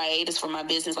another hiatus from my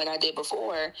business like I did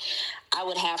before, I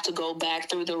would have to go back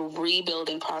through the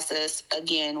rebuilding process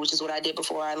again, which is what I did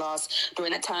before I lost.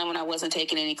 During that time when I wasn't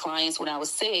taking any clients when I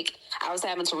was sick, I was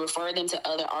having to refer them to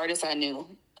other artists I knew.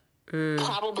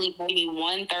 Probably maybe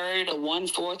 1/3 or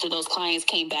 1/4 of those clients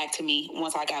came back to me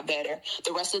once I got better.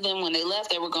 The rest of them, when they left,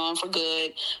 they were gone for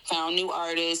good, found new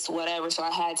artists, whatever. So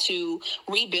I had to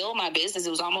rebuild my business. It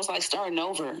was almost like starting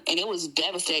over. And it was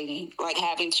devastating, like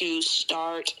having to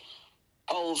start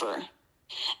over.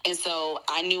 And so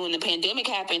I knew when the pandemic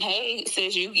happened, hey,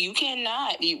 sis, you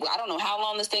cannot, I don't know how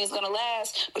long this thing is going to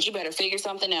last, but you better figure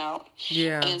something out.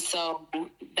 Yeah. And so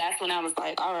that's when I was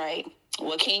like, all right,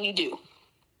 what can you do?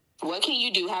 What can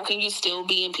you do? How can you still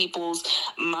be in people's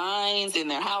minds, in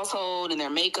their household, in their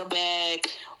makeup bag,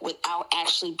 without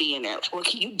actually being there? What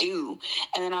can you do?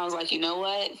 And then I was like, you know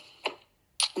what?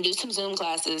 Do some Zoom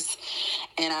classes.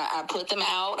 And I put them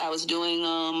out. I was doing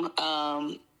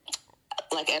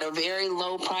like at a very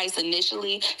low price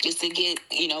initially, just to get,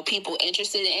 people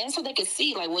interested, and so they could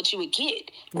see like what you would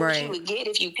get, what you would get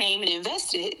if you came and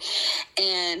invested.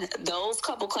 And those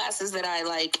couple classes that I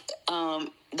like,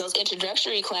 those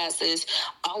introductory classes,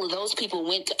 all of those people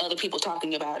went to other people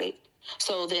talking about it.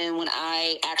 So then when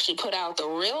I actually put out the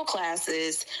real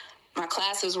classes, my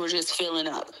classes were just filling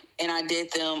up, and I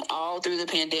did them all through the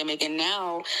pandemic. And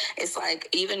now it's like,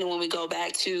 even when we go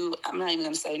back to, I'm not even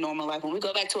going to say normal life, when we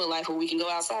go back to a life where we can go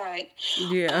outside.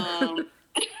 Yeah.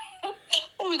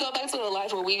 When we go back to a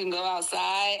life where we can go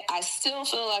outside, I still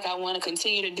feel like I want to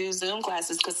continue to do Zoom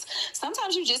classes, because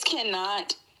sometimes you just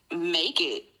cannot make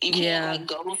it. You can't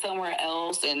go somewhere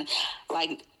else. And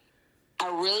like, I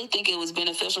really think it was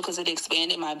beneficial because it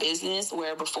expanded my business,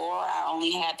 where before I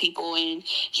only had people in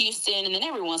Houston, and then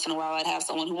every once in a while I'd have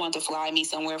someone who wanted to fly me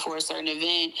somewhere for a certain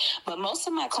event. But most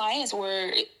of my clients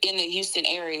were in the Houston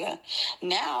area.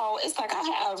 Now it's like I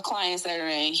have clients that are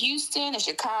in Houston, in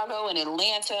Chicago, in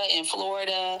Atlanta, in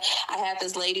Florida. I had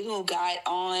this lady who got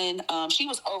on, she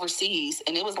was overseas,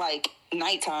 and it was like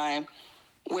nighttime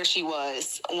where she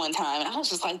was one time. And I was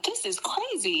just like, this is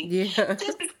crazy. Yeah.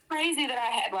 This is crazy that I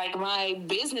had, like, my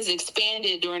business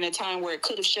expanded during a time where it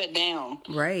could have shut down.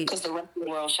 Right. Because the rest of the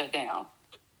world shut down.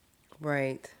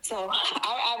 Right. So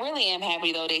I really am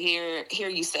happy, though, to hear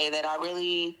you say that.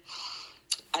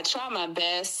 I try my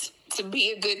best to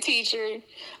be a good teacher.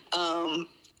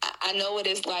 I know what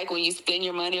it's like when you spend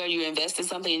your money or you invest in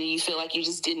something and you feel like you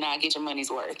just did not get your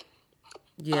money's worth.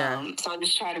 Yeah. So I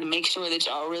just try to make sure that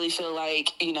y'all really feel like,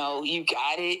 you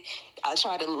got it. I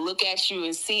try to look at you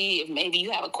and see if maybe you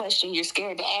have a question you're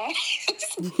scared to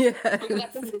ask. Yeah.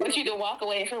 Because I want you to walk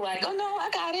away and feel like, oh, no,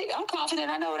 I got it. I'm confident.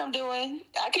 I know what I'm doing.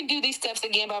 I can do these steps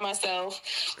again by myself.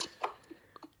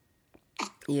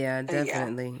 Yeah,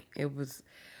 definitely. Yeah. It was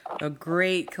a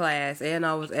great class, and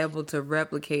I was able to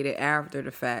replicate it after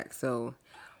the fact. So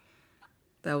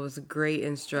that was great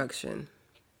instruction.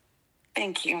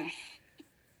 Thank you.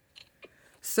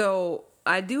 So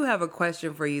I do have a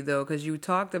question for you, though, because you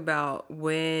talked about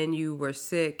when you were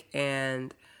sick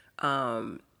and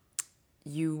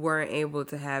you weren't able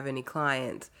to have any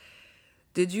clients.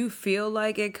 Did you feel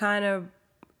like it kind of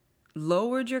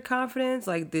lowered your confidence?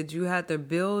 Like, did you have to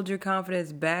build your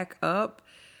confidence back up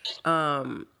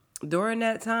during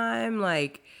that time?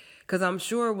 Like, because I'm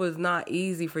sure it was not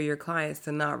easy for your clients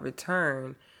to not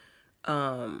return.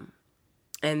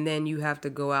 And then you have to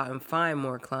go out and find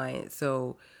more clients.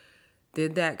 So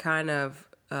did that kind of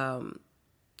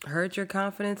hurt your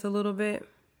confidence a little bit?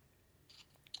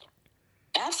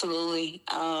 Absolutely.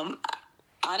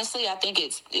 Honestly, I think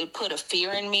it put a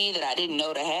fear in me that I didn't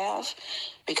know to have,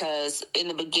 because in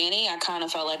the beginning, I kind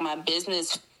of felt like my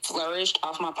business flourished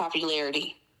off my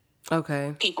popularity.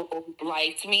 Okay. People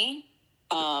liked me.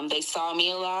 They saw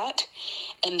me a lot,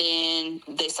 and then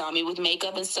they saw me with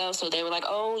makeup and stuff. So they were like,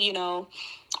 oh,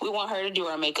 we want her to do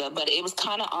our makeup, but it was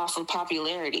kind of off of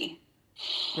popularity.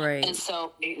 Right. And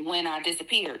so when I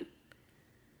disappeared,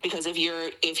 because if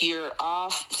you're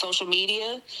off social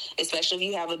media, especially if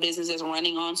you have a business that's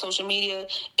running on social media,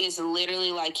 it's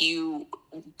literally like you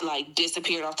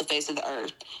disappeared off the face of the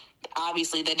earth.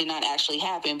 Obviously, that did not actually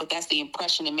happen, but that's the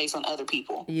impression it makes on other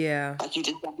people. Yeah. Like you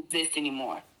just don't exist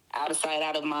anymore. Out of sight,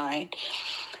 out of mind.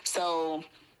 So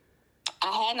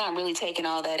I had not really taken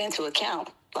all that into account,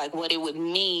 like what it would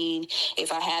mean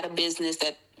if I had a business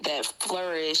that that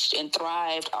flourished and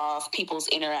thrived off people's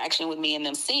interaction with me and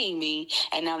them seeing me,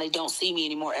 and now they don't see me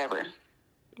anymore ever.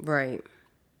 Right.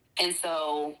 And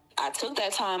so I took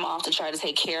that time off to try to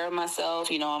take care of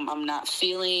myself. You know, I'm not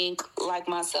feeling like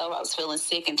myself. I was feeling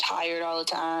sick and tired all the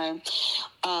time.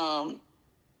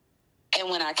 And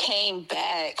when I came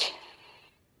back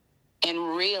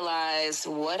and realized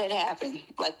what had happened,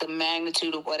 like the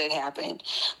magnitude of what had happened,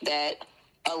 that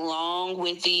along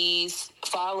with these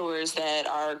followers that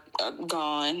are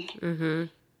gone, Mm-hmm.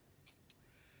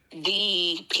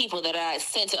 the people that I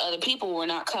sent to other people were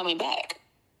not coming back.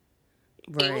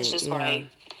 Right. It was just like,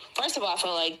 first of all, I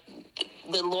felt like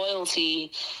the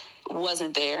loyalty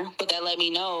wasn't there, but that let me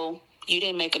know you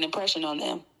didn't make an impression on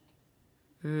them.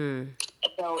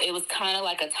 So it was kind of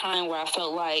like a time where I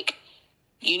felt like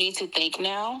you need to think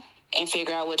now and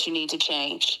figure out what you need to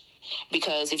change.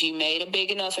 Because if you made a big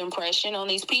enough impression on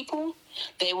these people,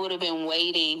 they would have been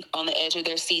waiting on the edge of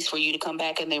their seats for you to come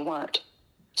back, and they weren't.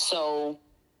 So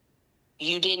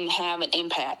you didn't have an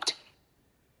impact.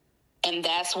 And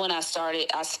that's when I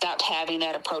stopped having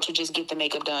that approach to just get the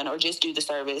makeup done or just do the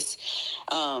service.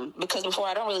 Because before,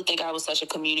 I don't really think I was such a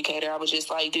communicator. I would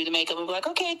just like do the makeup and be like,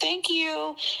 okay, thank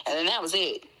you. And then that was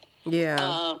it.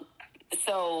 Yeah.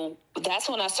 So that's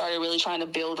when I started really trying to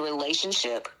build a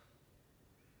relationship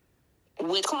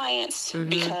with clients,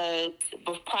 because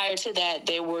prior to that,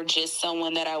 they were just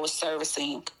someone that I was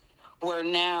servicing, where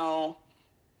now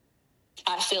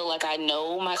I feel like I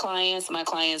know my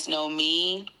clients know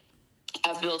me.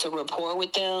 I've built a rapport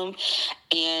with them,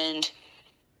 and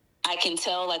I can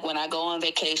tell, like, when I go on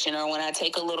vacation or when I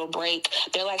take a little break,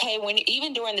 they're like, hey,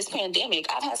 even during this pandemic,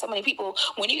 I've had so many people,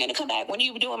 when are you going to come back? When are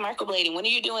you doing microblading? When are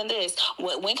you doing this?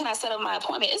 When can I set up my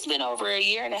appointment? It's been over 1.5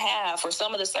 years for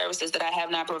some of the services that I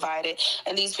have not provided,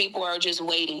 and these people are just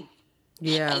waiting.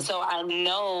 Yeah. And so I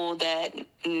know that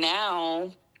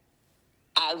now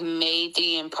I've made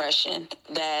the impression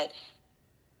that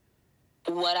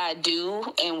what I do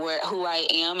and who I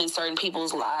am in certain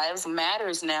people's lives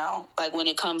matters now, like when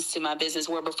it comes to my business,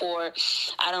 where before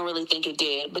I don't really think it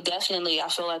did. But definitely I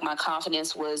feel like my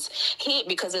confidence was hit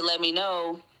because it let me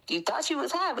know you thought you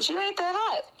was hot, but you ain't that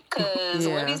hot. Because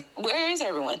where is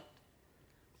everyone?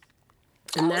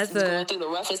 And I was going through the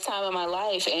roughest time of my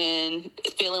life and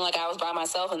feeling like I was by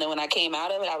myself. And then when I came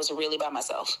out of it, I was really by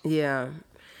myself. Yeah.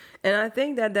 And I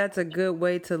think that that's a good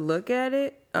way to look at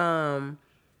it.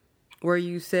 Where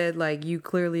you said, like, you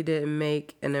clearly didn't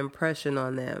make an impression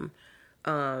on them.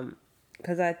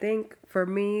 Because I think for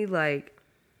me, like,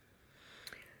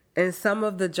 in some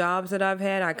of the jobs that I've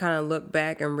had, I kind of look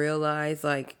back and realize,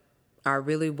 like, I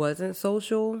really wasn't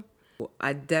social.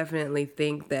 I definitely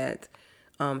think that,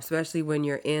 especially when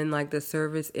you're in, like, the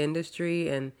service industry,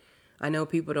 and I know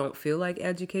people don't feel like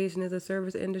education is a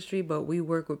service industry, but we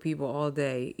work with people all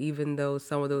day, even though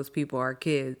some of those people are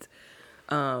kids.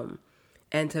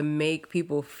 And to make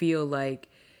people feel like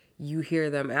you hear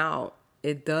them out,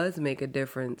 it does make a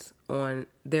difference on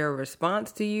their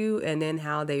response to you and then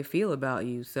how they feel about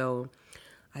you. So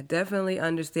I definitely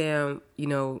understand, you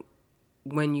know,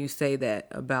 when you say that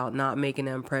about not making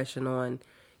an impression on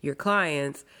your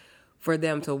clients for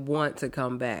them to want to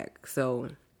come back. So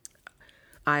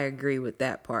I agree with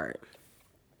that part.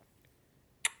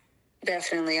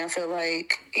 Definitely. I feel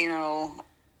like, you know,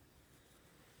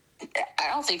 I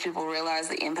don't think people realize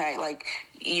the impact. Like,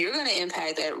 you're going to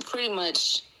impact that pretty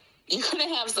much. You're going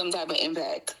to have some type of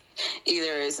impact.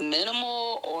 Either it's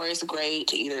minimal or it's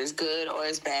great. Either it's good or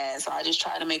it's bad. So I just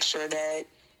try to make sure that,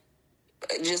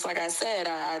 just like I said,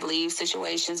 I leave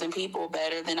situations and people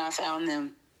better than I found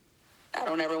them. I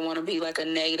don't ever want to be like a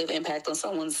negative impact on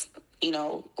someone's, you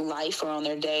know, life or on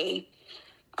their day.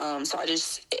 So I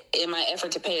just, in my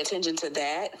effort to pay attention to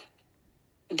that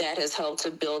has helped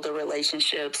to build the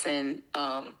relationships and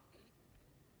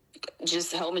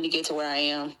just help me to get to where I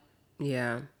am.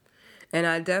 Yeah. And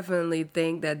I definitely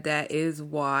think that that is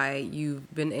why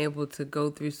you've been able to go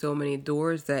through so many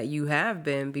doors that you have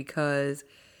been, because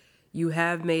you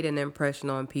have made an impression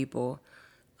on people.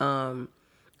 I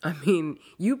mean,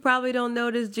 you probably don't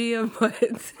know this, Gia,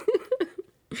 but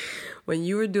when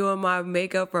you were doing my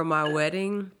makeup for my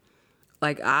wedding,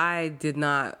 like, I did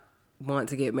not want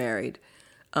to get married.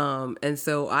 And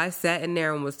so I sat in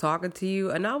there and was talking to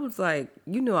you, and I was like,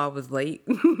 you know, I was late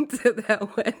to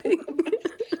that wedding.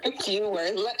 You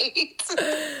were late.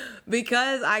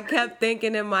 Because I kept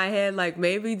thinking in my head, like,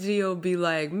 maybe Gio will be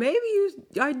like, do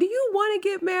you want to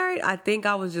get married? I think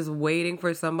I was just waiting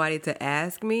for somebody to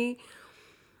ask me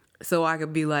so I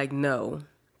could be like, no.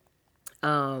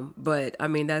 But I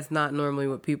mean, that's not normally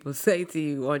what people say to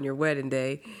you on your wedding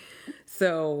day.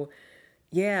 So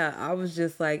yeah, I was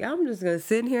just like, I'm just gonna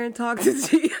sit here and talk to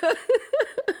Gia.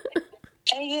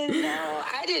 And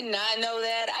I did not know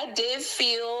that. I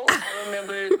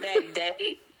remember that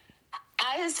day.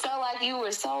 I just felt like you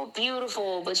were so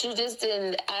beautiful, but you just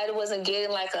didn't. I wasn't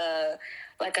getting like a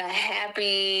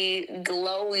happy,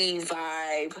 glowy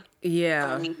vibe.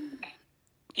 Yeah,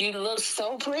 You looked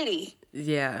so pretty,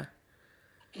 yeah,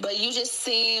 but you just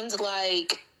seemed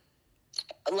like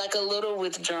a little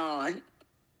withdrawn.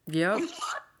 yep,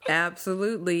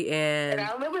 absolutely, And and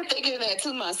I remember thinking that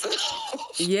to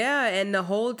myself. yeah, and the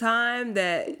whole time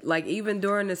that, like, even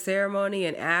during the ceremony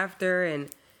and after, and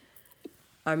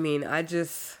I mean,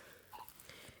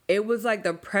 it was like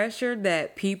the pressure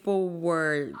that people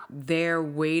were there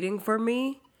waiting for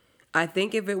me. I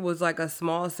think if it was like a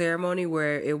small ceremony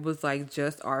where it was like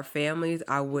just our families,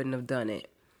 I wouldn't have done it.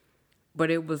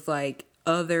 But it was like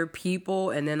other people,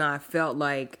 and then I felt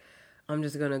like I'm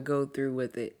just going to go through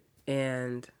with it.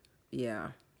 And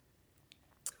yeah.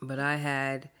 But I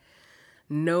had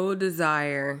no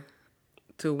desire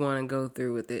to want to go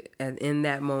through with it. And in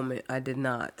that moment, I did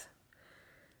not.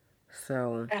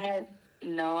 So I had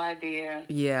no idea.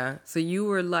 yeah. So you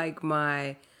were like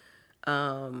my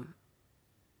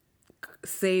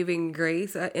saving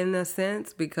grace in a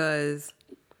sense, because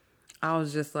I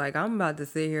was just like, I'm about to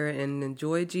sit here and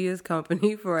enjoy Gia's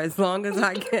company for as long as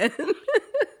I can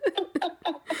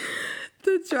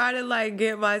to try to like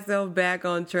get myself back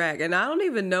on track. And I don't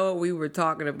even know what we were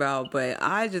talking about, but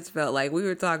I just felt like we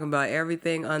were talking about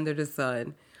everything under the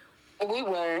sun. We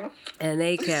were. And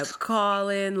they kept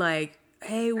calling like,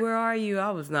 hey, where are you?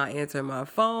 I was not answering my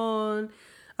phone.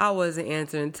 I wasn't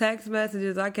answering text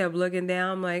messages. I kept looking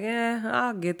down. I'm like,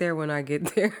 I'll get there when I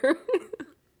get there.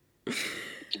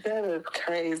 That is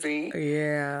crazy.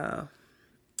 Yeah.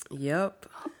 Yep.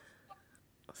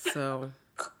 So.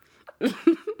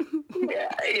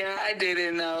 Yeah, I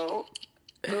didn't know.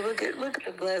 But look at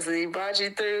the blessing he brought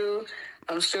you through.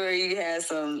 I'm sure you had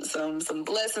some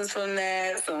blessings from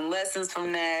that, some lessons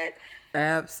from that.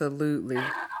 Absolutely.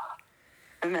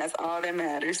 And that's all that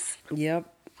matters. Yep.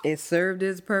 It served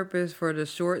its purpose for the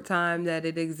short time that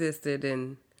it existed,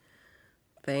 and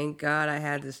thank God I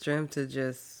had the strength to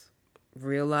just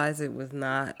realize it was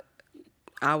not,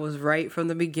 I was right from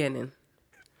the beginning.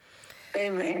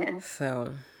 Amen.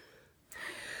 So,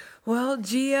 well,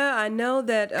 Gia, I know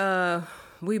that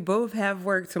we both have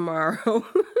work tomorrow.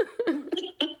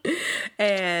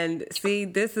 And see,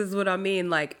 this is what I mean.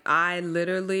 Like, I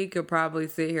literally could probably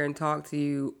sit here and talk to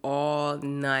you all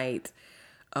night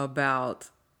about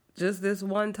just this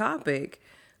one topic,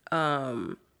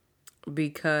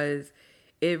 because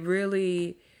it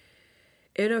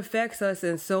affects us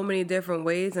in so many different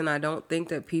ways. And I don't think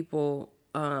that people,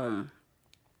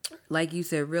 like you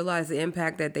said, realize the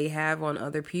impact that they have on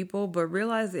other people, but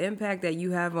realize the impact that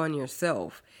you have on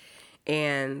yourself.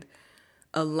 And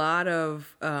a lot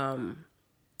of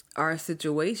our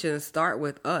situations start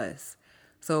with us.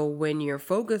 So when you're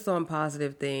focused on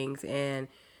positive things and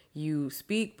you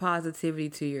speak positivity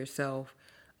to yourself,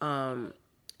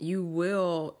 you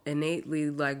will innately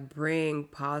like bring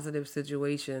positive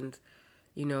situations,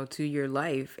 to your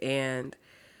life. And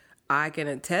I can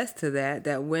attest to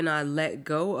that when I let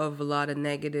go of a lot of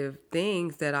negative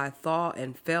things that I thought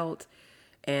and felt,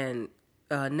 and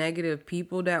negative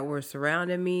people that were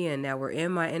surrounding me and that were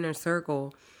in my inner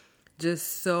circle,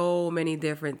 just so many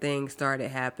different things started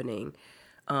happening.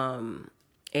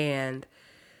 And,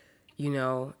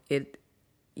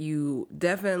 you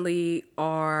definitely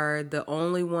are the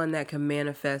only one that can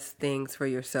manifest things for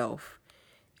yourself.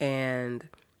 And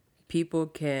people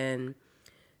can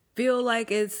feel like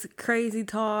it's crazy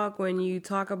talk when you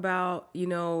talk about,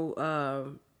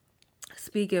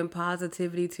 speaking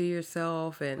positivity to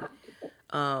yourself. And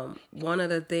one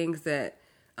of the things that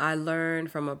I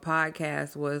learned from a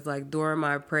podcast was like during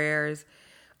my prayers,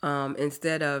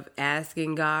 instead of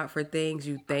asking God for things,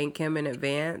 you thank Him in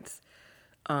advance.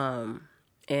 And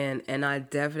I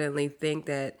definitely think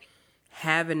that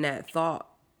having that thought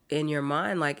in your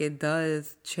mind, like, it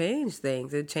does change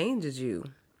things. It changes you.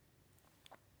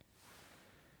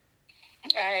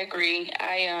 I agree.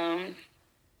 I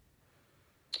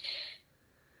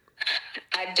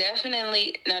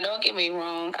definitely, now don't get me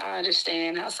wrong, I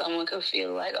understand how someone could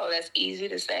feel like, oh, that's easy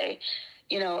to say,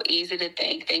 easy to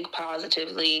think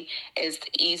positively. It's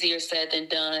easier said than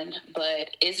done,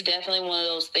 but it's definitely one of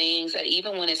those things that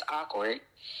even when it's awkward,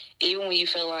 even when you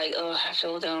feel like, oh, I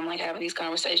feel dumb, like having these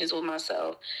conversations with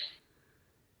myself,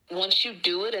 once you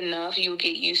do it enough, you'll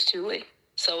get used to it.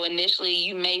 So initially,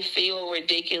 you may feel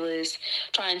ridiculous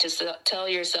trying to tell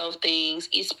yourself things,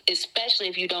 especially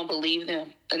if you don't believe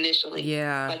them initially.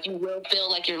 Yeah. Like, you will feel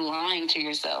like you're lying to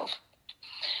yourself.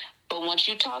 But once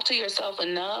you talk to yourself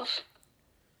enough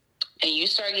and you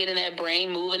start getting that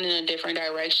brain moving in a different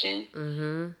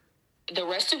direction, the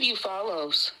rest of you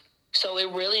follows. So it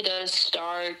really does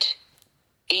start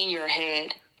in your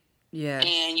head. Yes.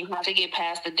 And you have to get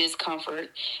past the discomfort.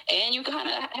 And you kind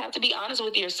of have to be honest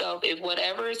with yourself. If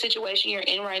whatever situation you're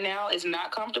in right now is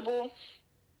not comfortable,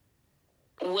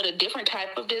 would a different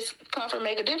type of discomfort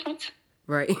make a difference?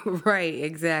 Right, right,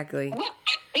 exactly.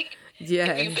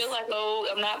 Yes. If you feel like, oh,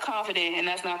 I'm not confident and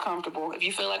that's not comfortable. If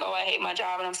you feel like, oh, I hate my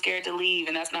job and I'm scared to leave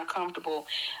and that's not comfortable.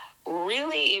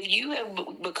 Really, if you have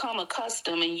become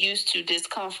accustomed and used to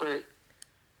discomfort,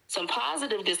 some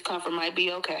positive discomfort might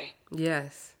be okay.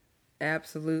 Yes.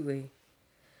 Absolutely.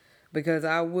 Because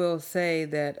I will say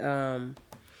that,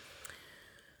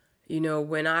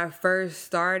 when I first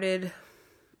started,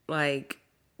 like,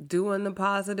 doing the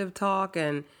positive talk,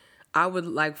 and I would,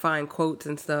 like, find quotes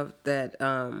and stuff that,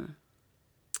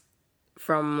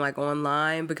 from, like,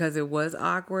 online, because it was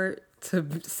awkward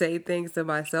to say things to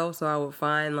myself, so I would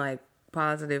find, like,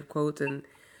 positive quotes and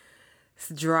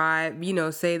say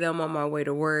them on my way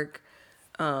to work.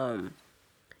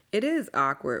 It is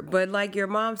awkward, but like your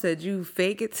mom said, you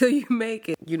fake it till you make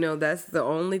it. That's the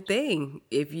only thing.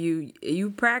 If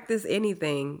you practice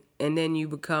anything and then you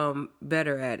become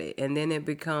better at it, and then it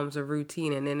becomes a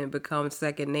routine, and then it becomes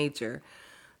second nature.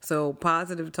 So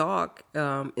positive talk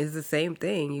is the same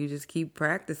thing. You just keep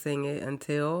practicing it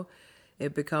until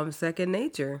it becomes second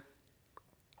nature.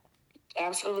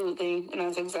 Absolutely, and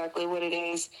that's exactly what it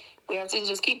is. We have to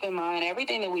just keep in mind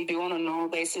everything that we do on a normal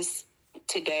basis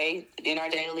today in our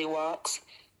daily walks.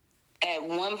 At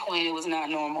one point, it was not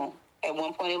normal. At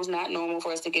one point, it was not normal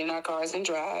for us to get in our cars and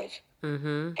drive.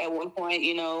 At one point,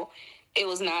 it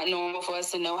was not normal for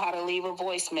us to know how to leave a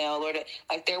voicemail, or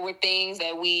there were things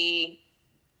that we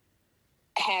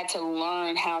had to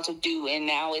learn how to do, and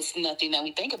now it's nothing that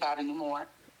we think about anymore.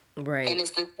 Right. And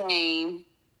it's the same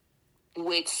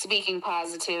with speaking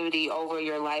positivity over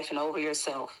your life and over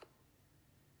yourself.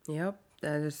 Yep,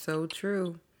 that is so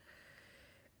true.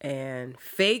 And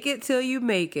fake it till you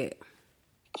make it.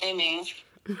 Amen.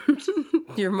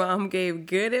 Your mom gave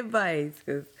good advice,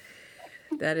 because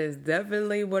that is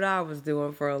definitely what I was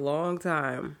doing for a long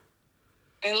time.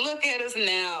 And look at us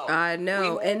now. I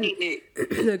know. And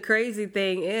the crazy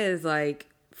thing is, like,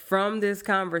 from this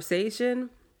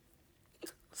conversation,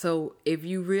 so if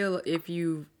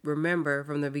you remember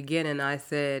from the beginning, I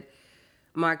said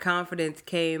my confidence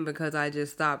came because I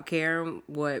just stopped caring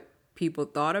what people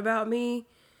thought about me.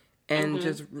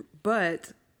 And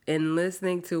but in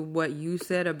listening to what you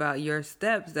said about your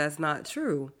steps, that's not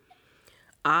true.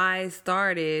 I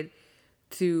started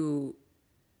to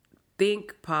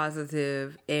think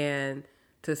positive and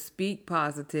to speak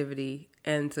positivity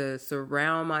and to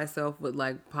surround myself with,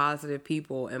 like, positive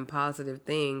people and positive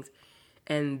things.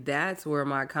 And that's where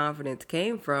my confidence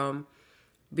came from,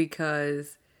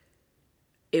 because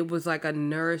it was like a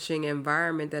nourishing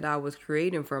environment that I was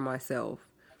creating for myself.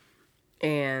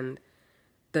 And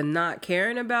the not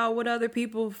caring about what other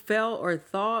people felt or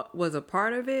thought was a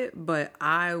part of it, but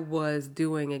I was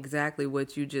doing exactly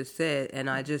what you just said, and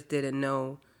I just didn't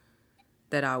know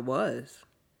that I was.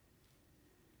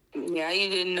 Yeah, you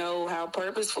didn't know how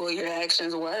purposeful your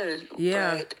actions were.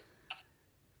 Yeah. But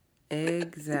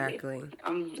exactly.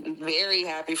 I'm very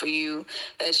happy for you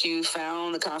that you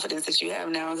found the confidence that you have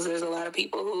now, because there's a lot of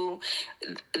people who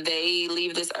they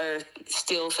leave this earth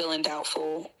still feeling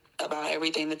doubtful about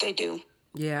everything that they do.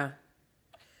 Yeah.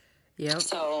 Yep.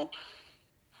 So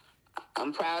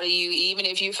I'm proud of you. Even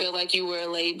if you feel like you were a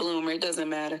late bloomer, it doesn't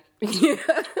matter. Yeah.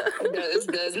 It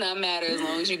does not matter as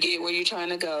long as you get where you're trying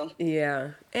to go.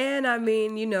 Yeah. And I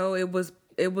mean, it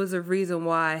was a reason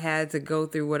why I had to go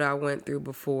through what I went through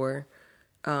before.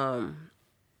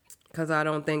 'Cause I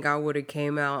don't think I would have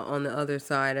came out on the other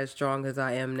side as strong as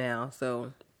I am now.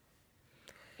 So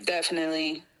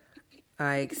definitely.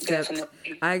 I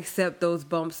accept those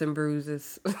bumps and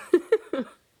bruises.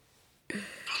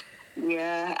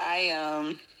 Yeah,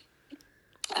 I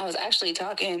was actually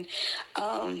talking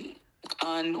on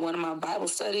one of my Bible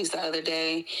studies the other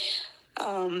day.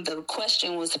 The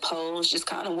question was posed, just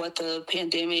kind of what the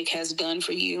pandemic has done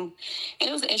for you. And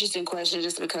it was an interesting question,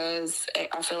 just because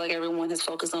I feel like everyone has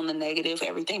focused on the negative,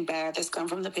 everything bad that's come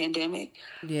from the pandemic.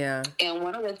 Yeah. And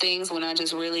one of the things, when I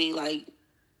just really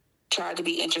tried to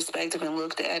be introspective and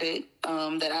looked at it,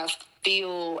 that I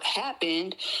feel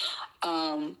happened,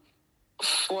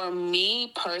 for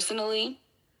me personally,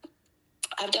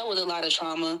 I've dealt with a lot of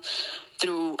trauma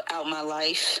throughout my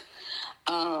life.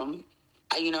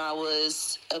 I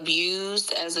was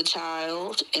abused as a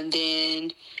child, and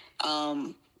then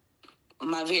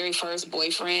my very first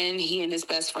boyfriend, he and his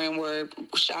best friend were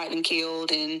shot and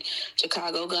killed in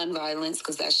Chicago gun violence,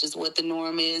 because that's just what the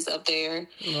norm is up there.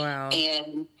 Wow.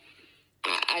 And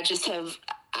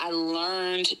I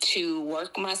learned to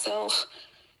work myself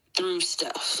through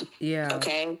stuff. Yeah.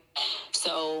 Okay.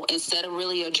 So instead of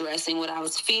really addressing what I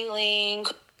was feeling,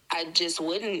 I just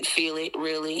wouldn't feel it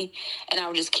really. And I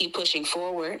would just keep pushing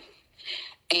forward.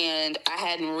 And I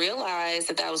hadn't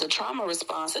realized that was a trauma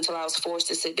response until I was forced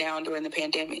to sit down during the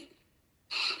pandemic.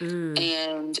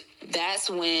 And that's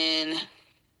when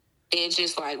it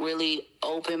just like really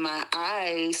opened my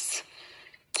eyes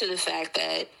to the fact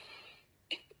that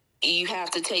you have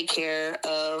to take care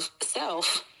of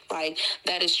self. Like,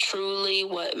 that is truly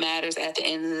what matters at the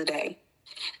end of the day.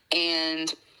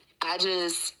 And I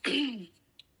just, man,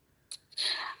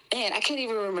 I can't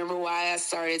even remember why I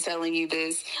started telling you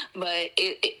this, but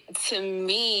to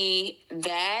me,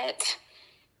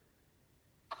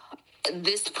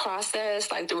 this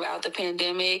process, like throughout the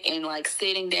pandemic, and like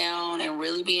sitting down and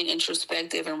really being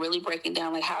introspective and really breaking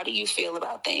down, like, how do you feel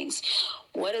about things?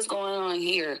 What is going on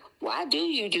here? Why do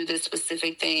you do this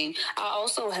specific thing? I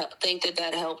also think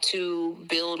that helped to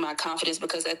build my confidence,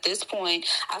 because at this point,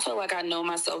 I feel like I know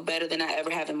myself better than I ever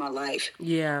have in my life.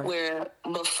 Yeah. Where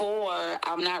before,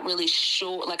 I'm not really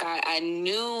sure. Like, I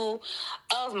knew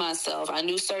of myself. I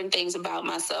knew certain things about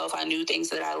myself. I knew things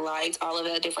that I liked, all of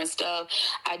that different stuff.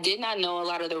 I did not know a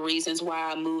lot of the reasons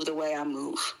why I move the way I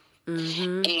move.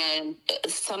 Mm-hmm. And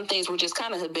some things were just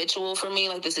kind of habitual for me.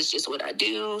 Like, this is just what I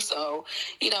do. So,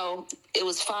 it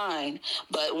was fine.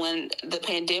 But when the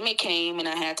pandemic came and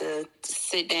I had to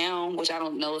sit down, which I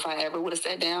don't know if I ever would have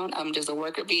sat down. I'm just a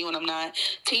worker bee when I'm not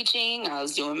teaching. I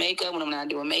was doing makeup. When I'm not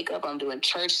doing makeup, I'm doing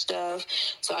church stuff.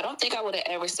 So I don't think I would have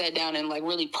ever sat down and like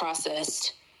really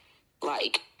processed.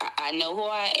 Like, I know who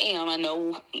I am. I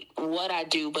know what I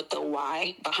do, but the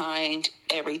why behind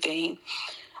everything.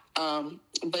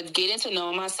 But getting to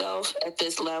know myself at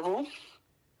this level,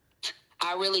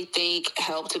 I really think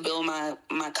helped to build my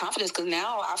confidence, because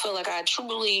now I feel like I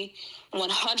truly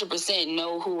 100%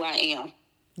 know who I am.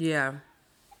 Yeah.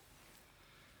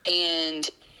 And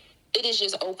it has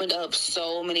just opened up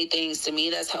so many things to me.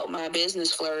 That's helped my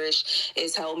business flourish.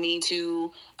 It's helped me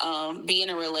to be in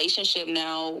a relationship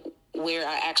now where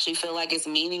I actually feel like it's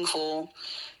meaningful.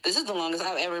 This is the longest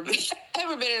I've ever been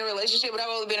in a relationship, but I've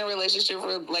only been in a relationship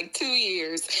for like 2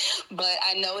 years. But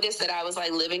I noticed that I was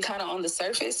like living kind of on the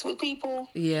surface with people.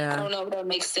 Yeah. I don't know if that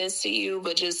makes sense to you,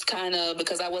 but just kind of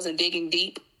because I wasn't digging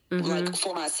deep, like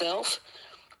for myself.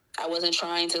 I wasn't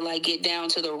trying to like get down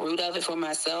to the root of it for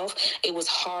myself. It was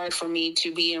hard for me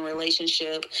to be in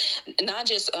relationship, not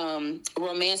just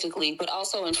romantically, but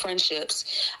also in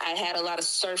friendships. I had a lot of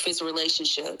surface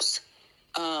relationships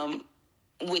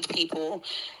with people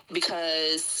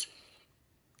because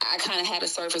I kind of had a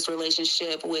surface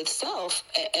relationship with self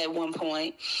at one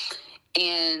point.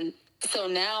 And so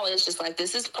now it's just like,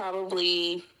 this is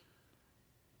probably,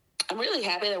 I'm really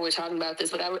happy that we're talking about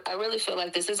this, but I really feel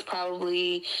like this is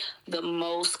probably the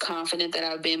most confident that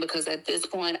I've been, because at this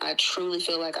point, I truly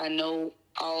feel like I know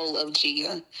all of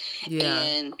Gia. Yeah.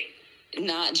 And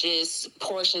not just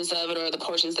portions of it or the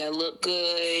portions that look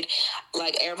good.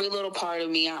 Like, every little part of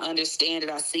me, I understand it.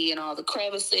 I see in all the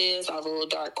crevices, all the little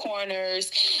dark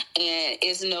corners, and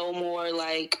it's no more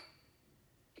like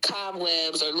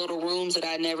cobwebs or little rooms that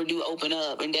I never do open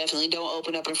up, and definitely don't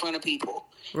open up in front of people.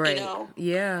 Right.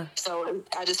 Yeah. So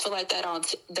I just feel like that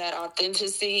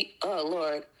authenticity,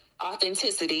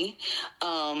 authenticity,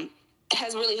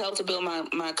 has really helped to build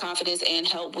my confidence and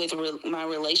help with my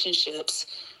relationships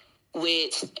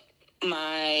with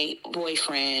my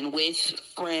boyfriend, with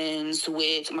friends,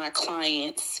 with my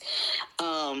clients,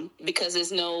 because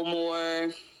there's no more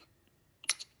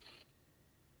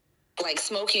like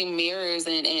smoking mirrors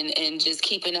and just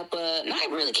keeping up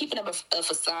not really keeping up a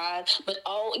facade, but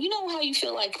how you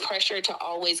feel like pressure to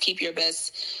always keep your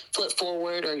best foot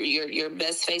forward or your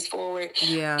best face forward.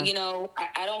 Yeah.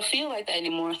 I don't feel like that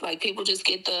anymore. Like, people just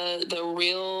get the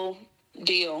real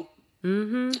deal.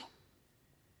 Mm-hmm.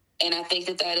 And I think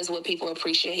that is what people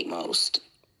appreciate most.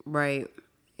 Right.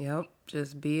 Yep.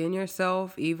 Just being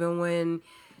yourself, even when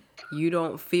you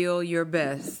don't feel your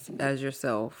best as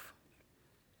yourself.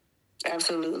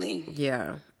 Absolutely.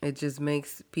 Yeah. It just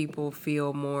makes people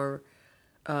feel more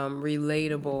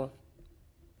relatable.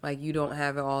 Like you don't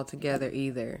have it all together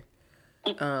either.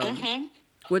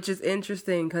 Which is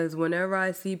interesting, because whenever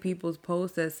I see people's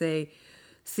posts that say,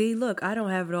 see, look, I don't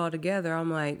have it all together.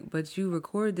 I'm like, but you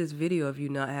recorded this video of you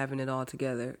not having it all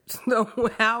together.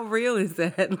 So how real is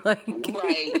that? Like,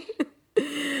 Right.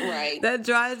 Right. that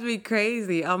drives me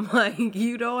crazy. I'm like,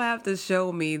 you don't have to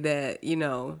show me that,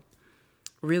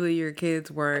 really your kids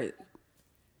weren't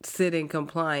sitting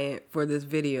compliant for this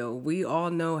video. We all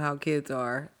know how kids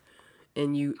are,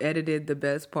 and you edited the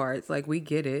best parts. Like, we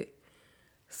get it.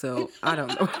 So I don't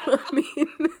know. I mean,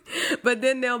 but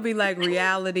then there'll be like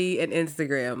reality and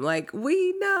Instagram. Like,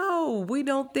 we know. We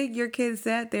don't think your kid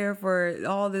sat there for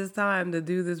all this time to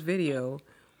do this video.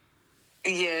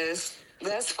 Yes,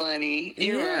 that's funny.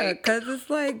 You're right. Because it's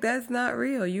like, that's not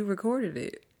real. You recorded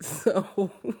it.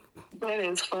 So That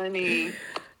is funny.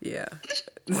 yeah,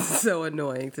 it's so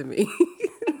annoying to me.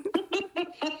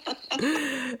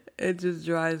 It just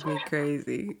drives me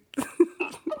crazy.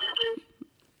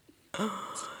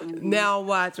 Now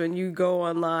watch, when you go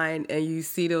online and you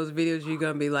see those videos, you're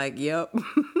gonna be like, yep.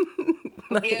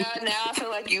 Yeah, now I feel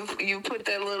like you put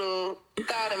that little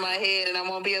thought in my head and I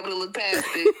won't be able to look past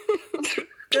it.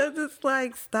 Cause it's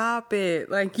like, stop it.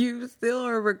 Like, you still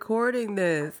are recording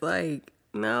this. Like,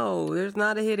 no, there's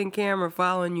not a hidden camera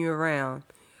following you around.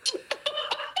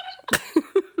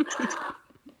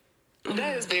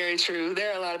 That is very true.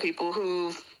 There are a lot of people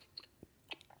who,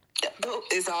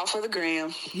 it's all for the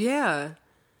gram. Yeah.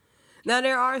 Now,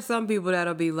 there are some people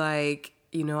that'll be like,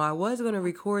 I was going to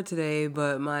record today,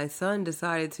 but my son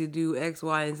decided to do X,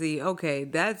 Y, and Z. Okay,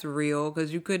 that's real,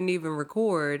 because you couldn't even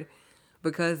record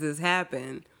because this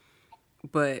happened.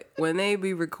 But when they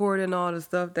be recording all the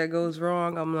stuff that goes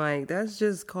wrong, I'm like, that's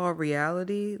just called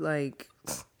reality. Like,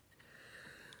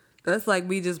 that's like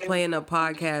me just playing a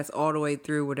podcast all the way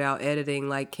through without editing,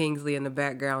 like Kingsley in the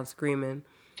background screaming.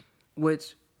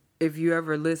 Which, if you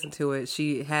ever listen to it,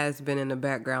 she has been in the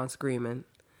background screaming.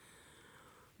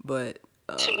 But,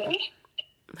 Today?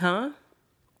 Huh?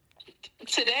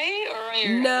 Today or on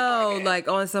your No, like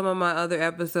on some of my other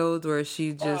episodes where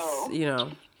she just,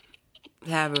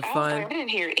 having fun. I didn't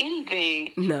hear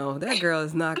anything. No, that girl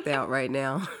is knocked out right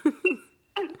now.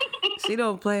 She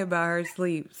don't play about her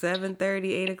sleep.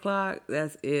 7:30, 8 o'clock,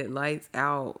 that's it. Lights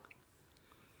out.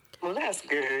 Well, that's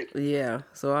good. Yeah,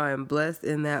 so I am blessed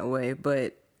in that way.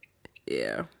 But,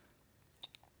 yeah.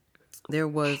 There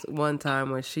was one time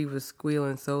when she was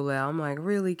squealing so loud. I'm like,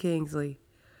 really, Kingsley?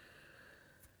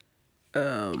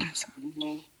 But,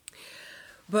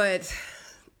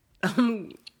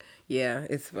 yeah,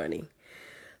 it's funny.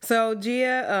 So,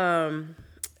 Gia,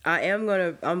 I'm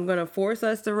gonna force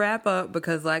us to wrap up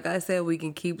because, like I said, we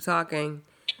can keep talking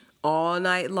all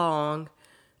night long.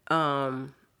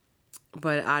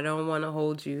 But I don't want to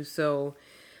hold you. So,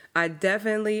 I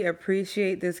definitely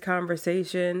appreciate this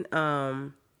conversation.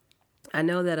 I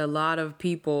know that a lot of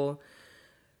people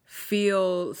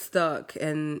feel stuck,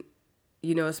 and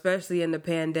especially in the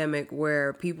pandemic,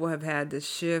 where people have had to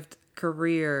shift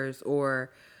careers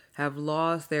or have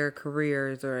lost their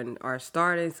careers or are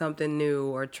starting something new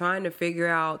or trying to figure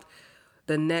out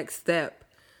the next step,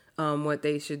 what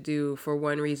they should do for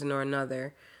one reason or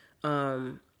another.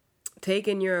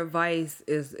 Taking your advice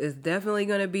is definitely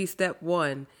going to be step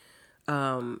one,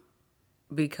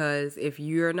 because if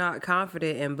you're not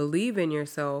confident and believe in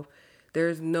yourself,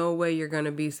 there's no way you're going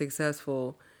to be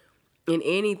successful in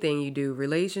anything you do.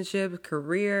 Relationships,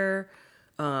 career,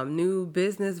 new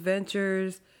business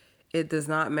ventures. It does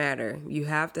not matter. You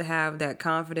have to have that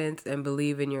confidence and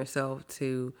believe in yourself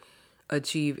to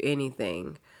achieve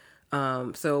anything.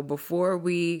 So before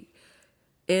we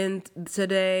end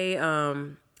today,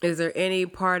 is there any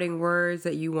parting words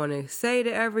that you want to say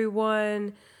to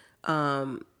everyone?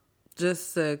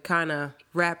 Just to kind of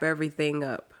wrap everything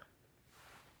up.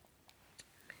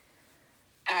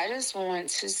 I just want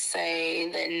to say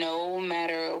that no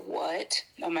matter what,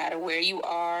 no matter where you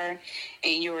are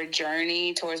in your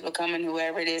journey towards becoming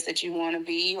whoever it is that you want to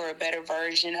be or a better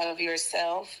version of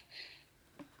yourself,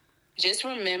 just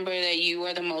remember that you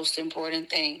are the most important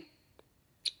thing.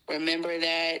 Remember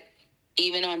that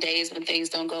even on days when things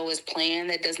don't go as planned,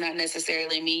 that does not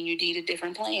necessarily mean you need a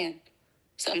different plan.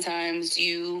 Sometimes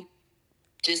you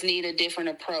just need a different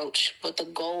approach, but the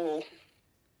goal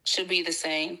should be the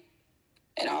same.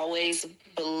 And always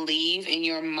believe in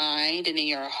your mind and in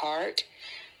your heart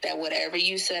that whatever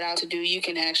you set out to do, you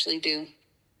can actually do,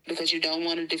 because you don't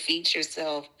want to defeat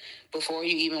yourself before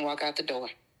you even walk out the door.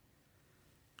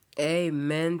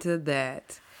 Amen to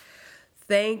that.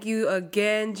 Thank you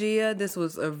again, Gia. This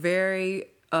was a very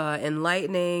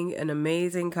enlightening and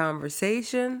amazing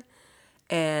conversation.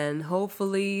 And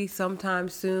hopefully sometime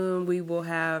soon we will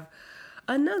have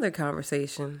another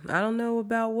conversation. I don't know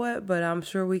about what, but I'm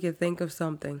sure we can think of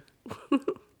something.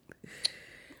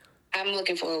 I'm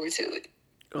looking forward to it.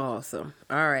 Awesome.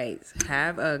 All right.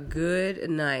 Have a good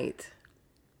night.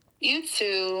 You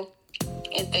too.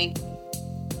 And thank you.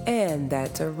 And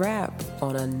that's a wrap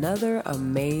on another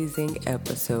amazing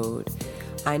episode.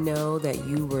 I know that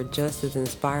you were just as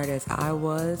inspired as I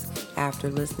was after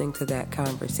listening to that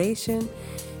conversation.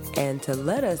 And to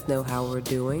let us know how we're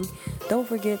doing, don't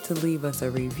forget to leave us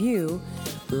a review,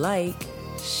 like,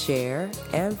 share,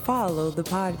 and follow the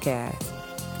podcast.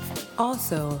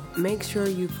 Also, make sure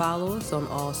you follow us on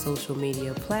all social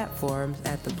media platforms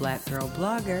at The Black Girl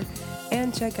Blogger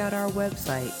and check out our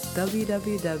website,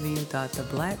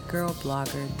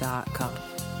 www.theblackgirlblogger.com.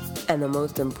 And the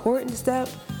most important step,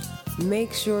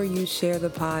 make sure you share the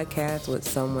podcast with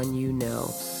someone you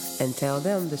know and tell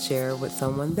them to share it with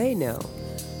someone they know.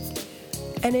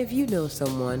 And if you know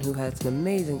someone who has an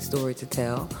amazing story to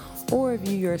tell, or if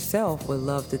you yourself would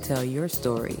love to tell your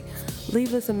story,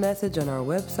 leave us a message on our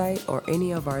website or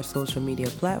any of our social media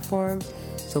platforms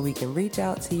so we can reach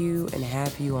out to you and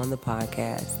have you on the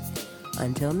podcast.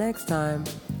 Until next time,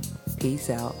 peace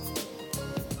out.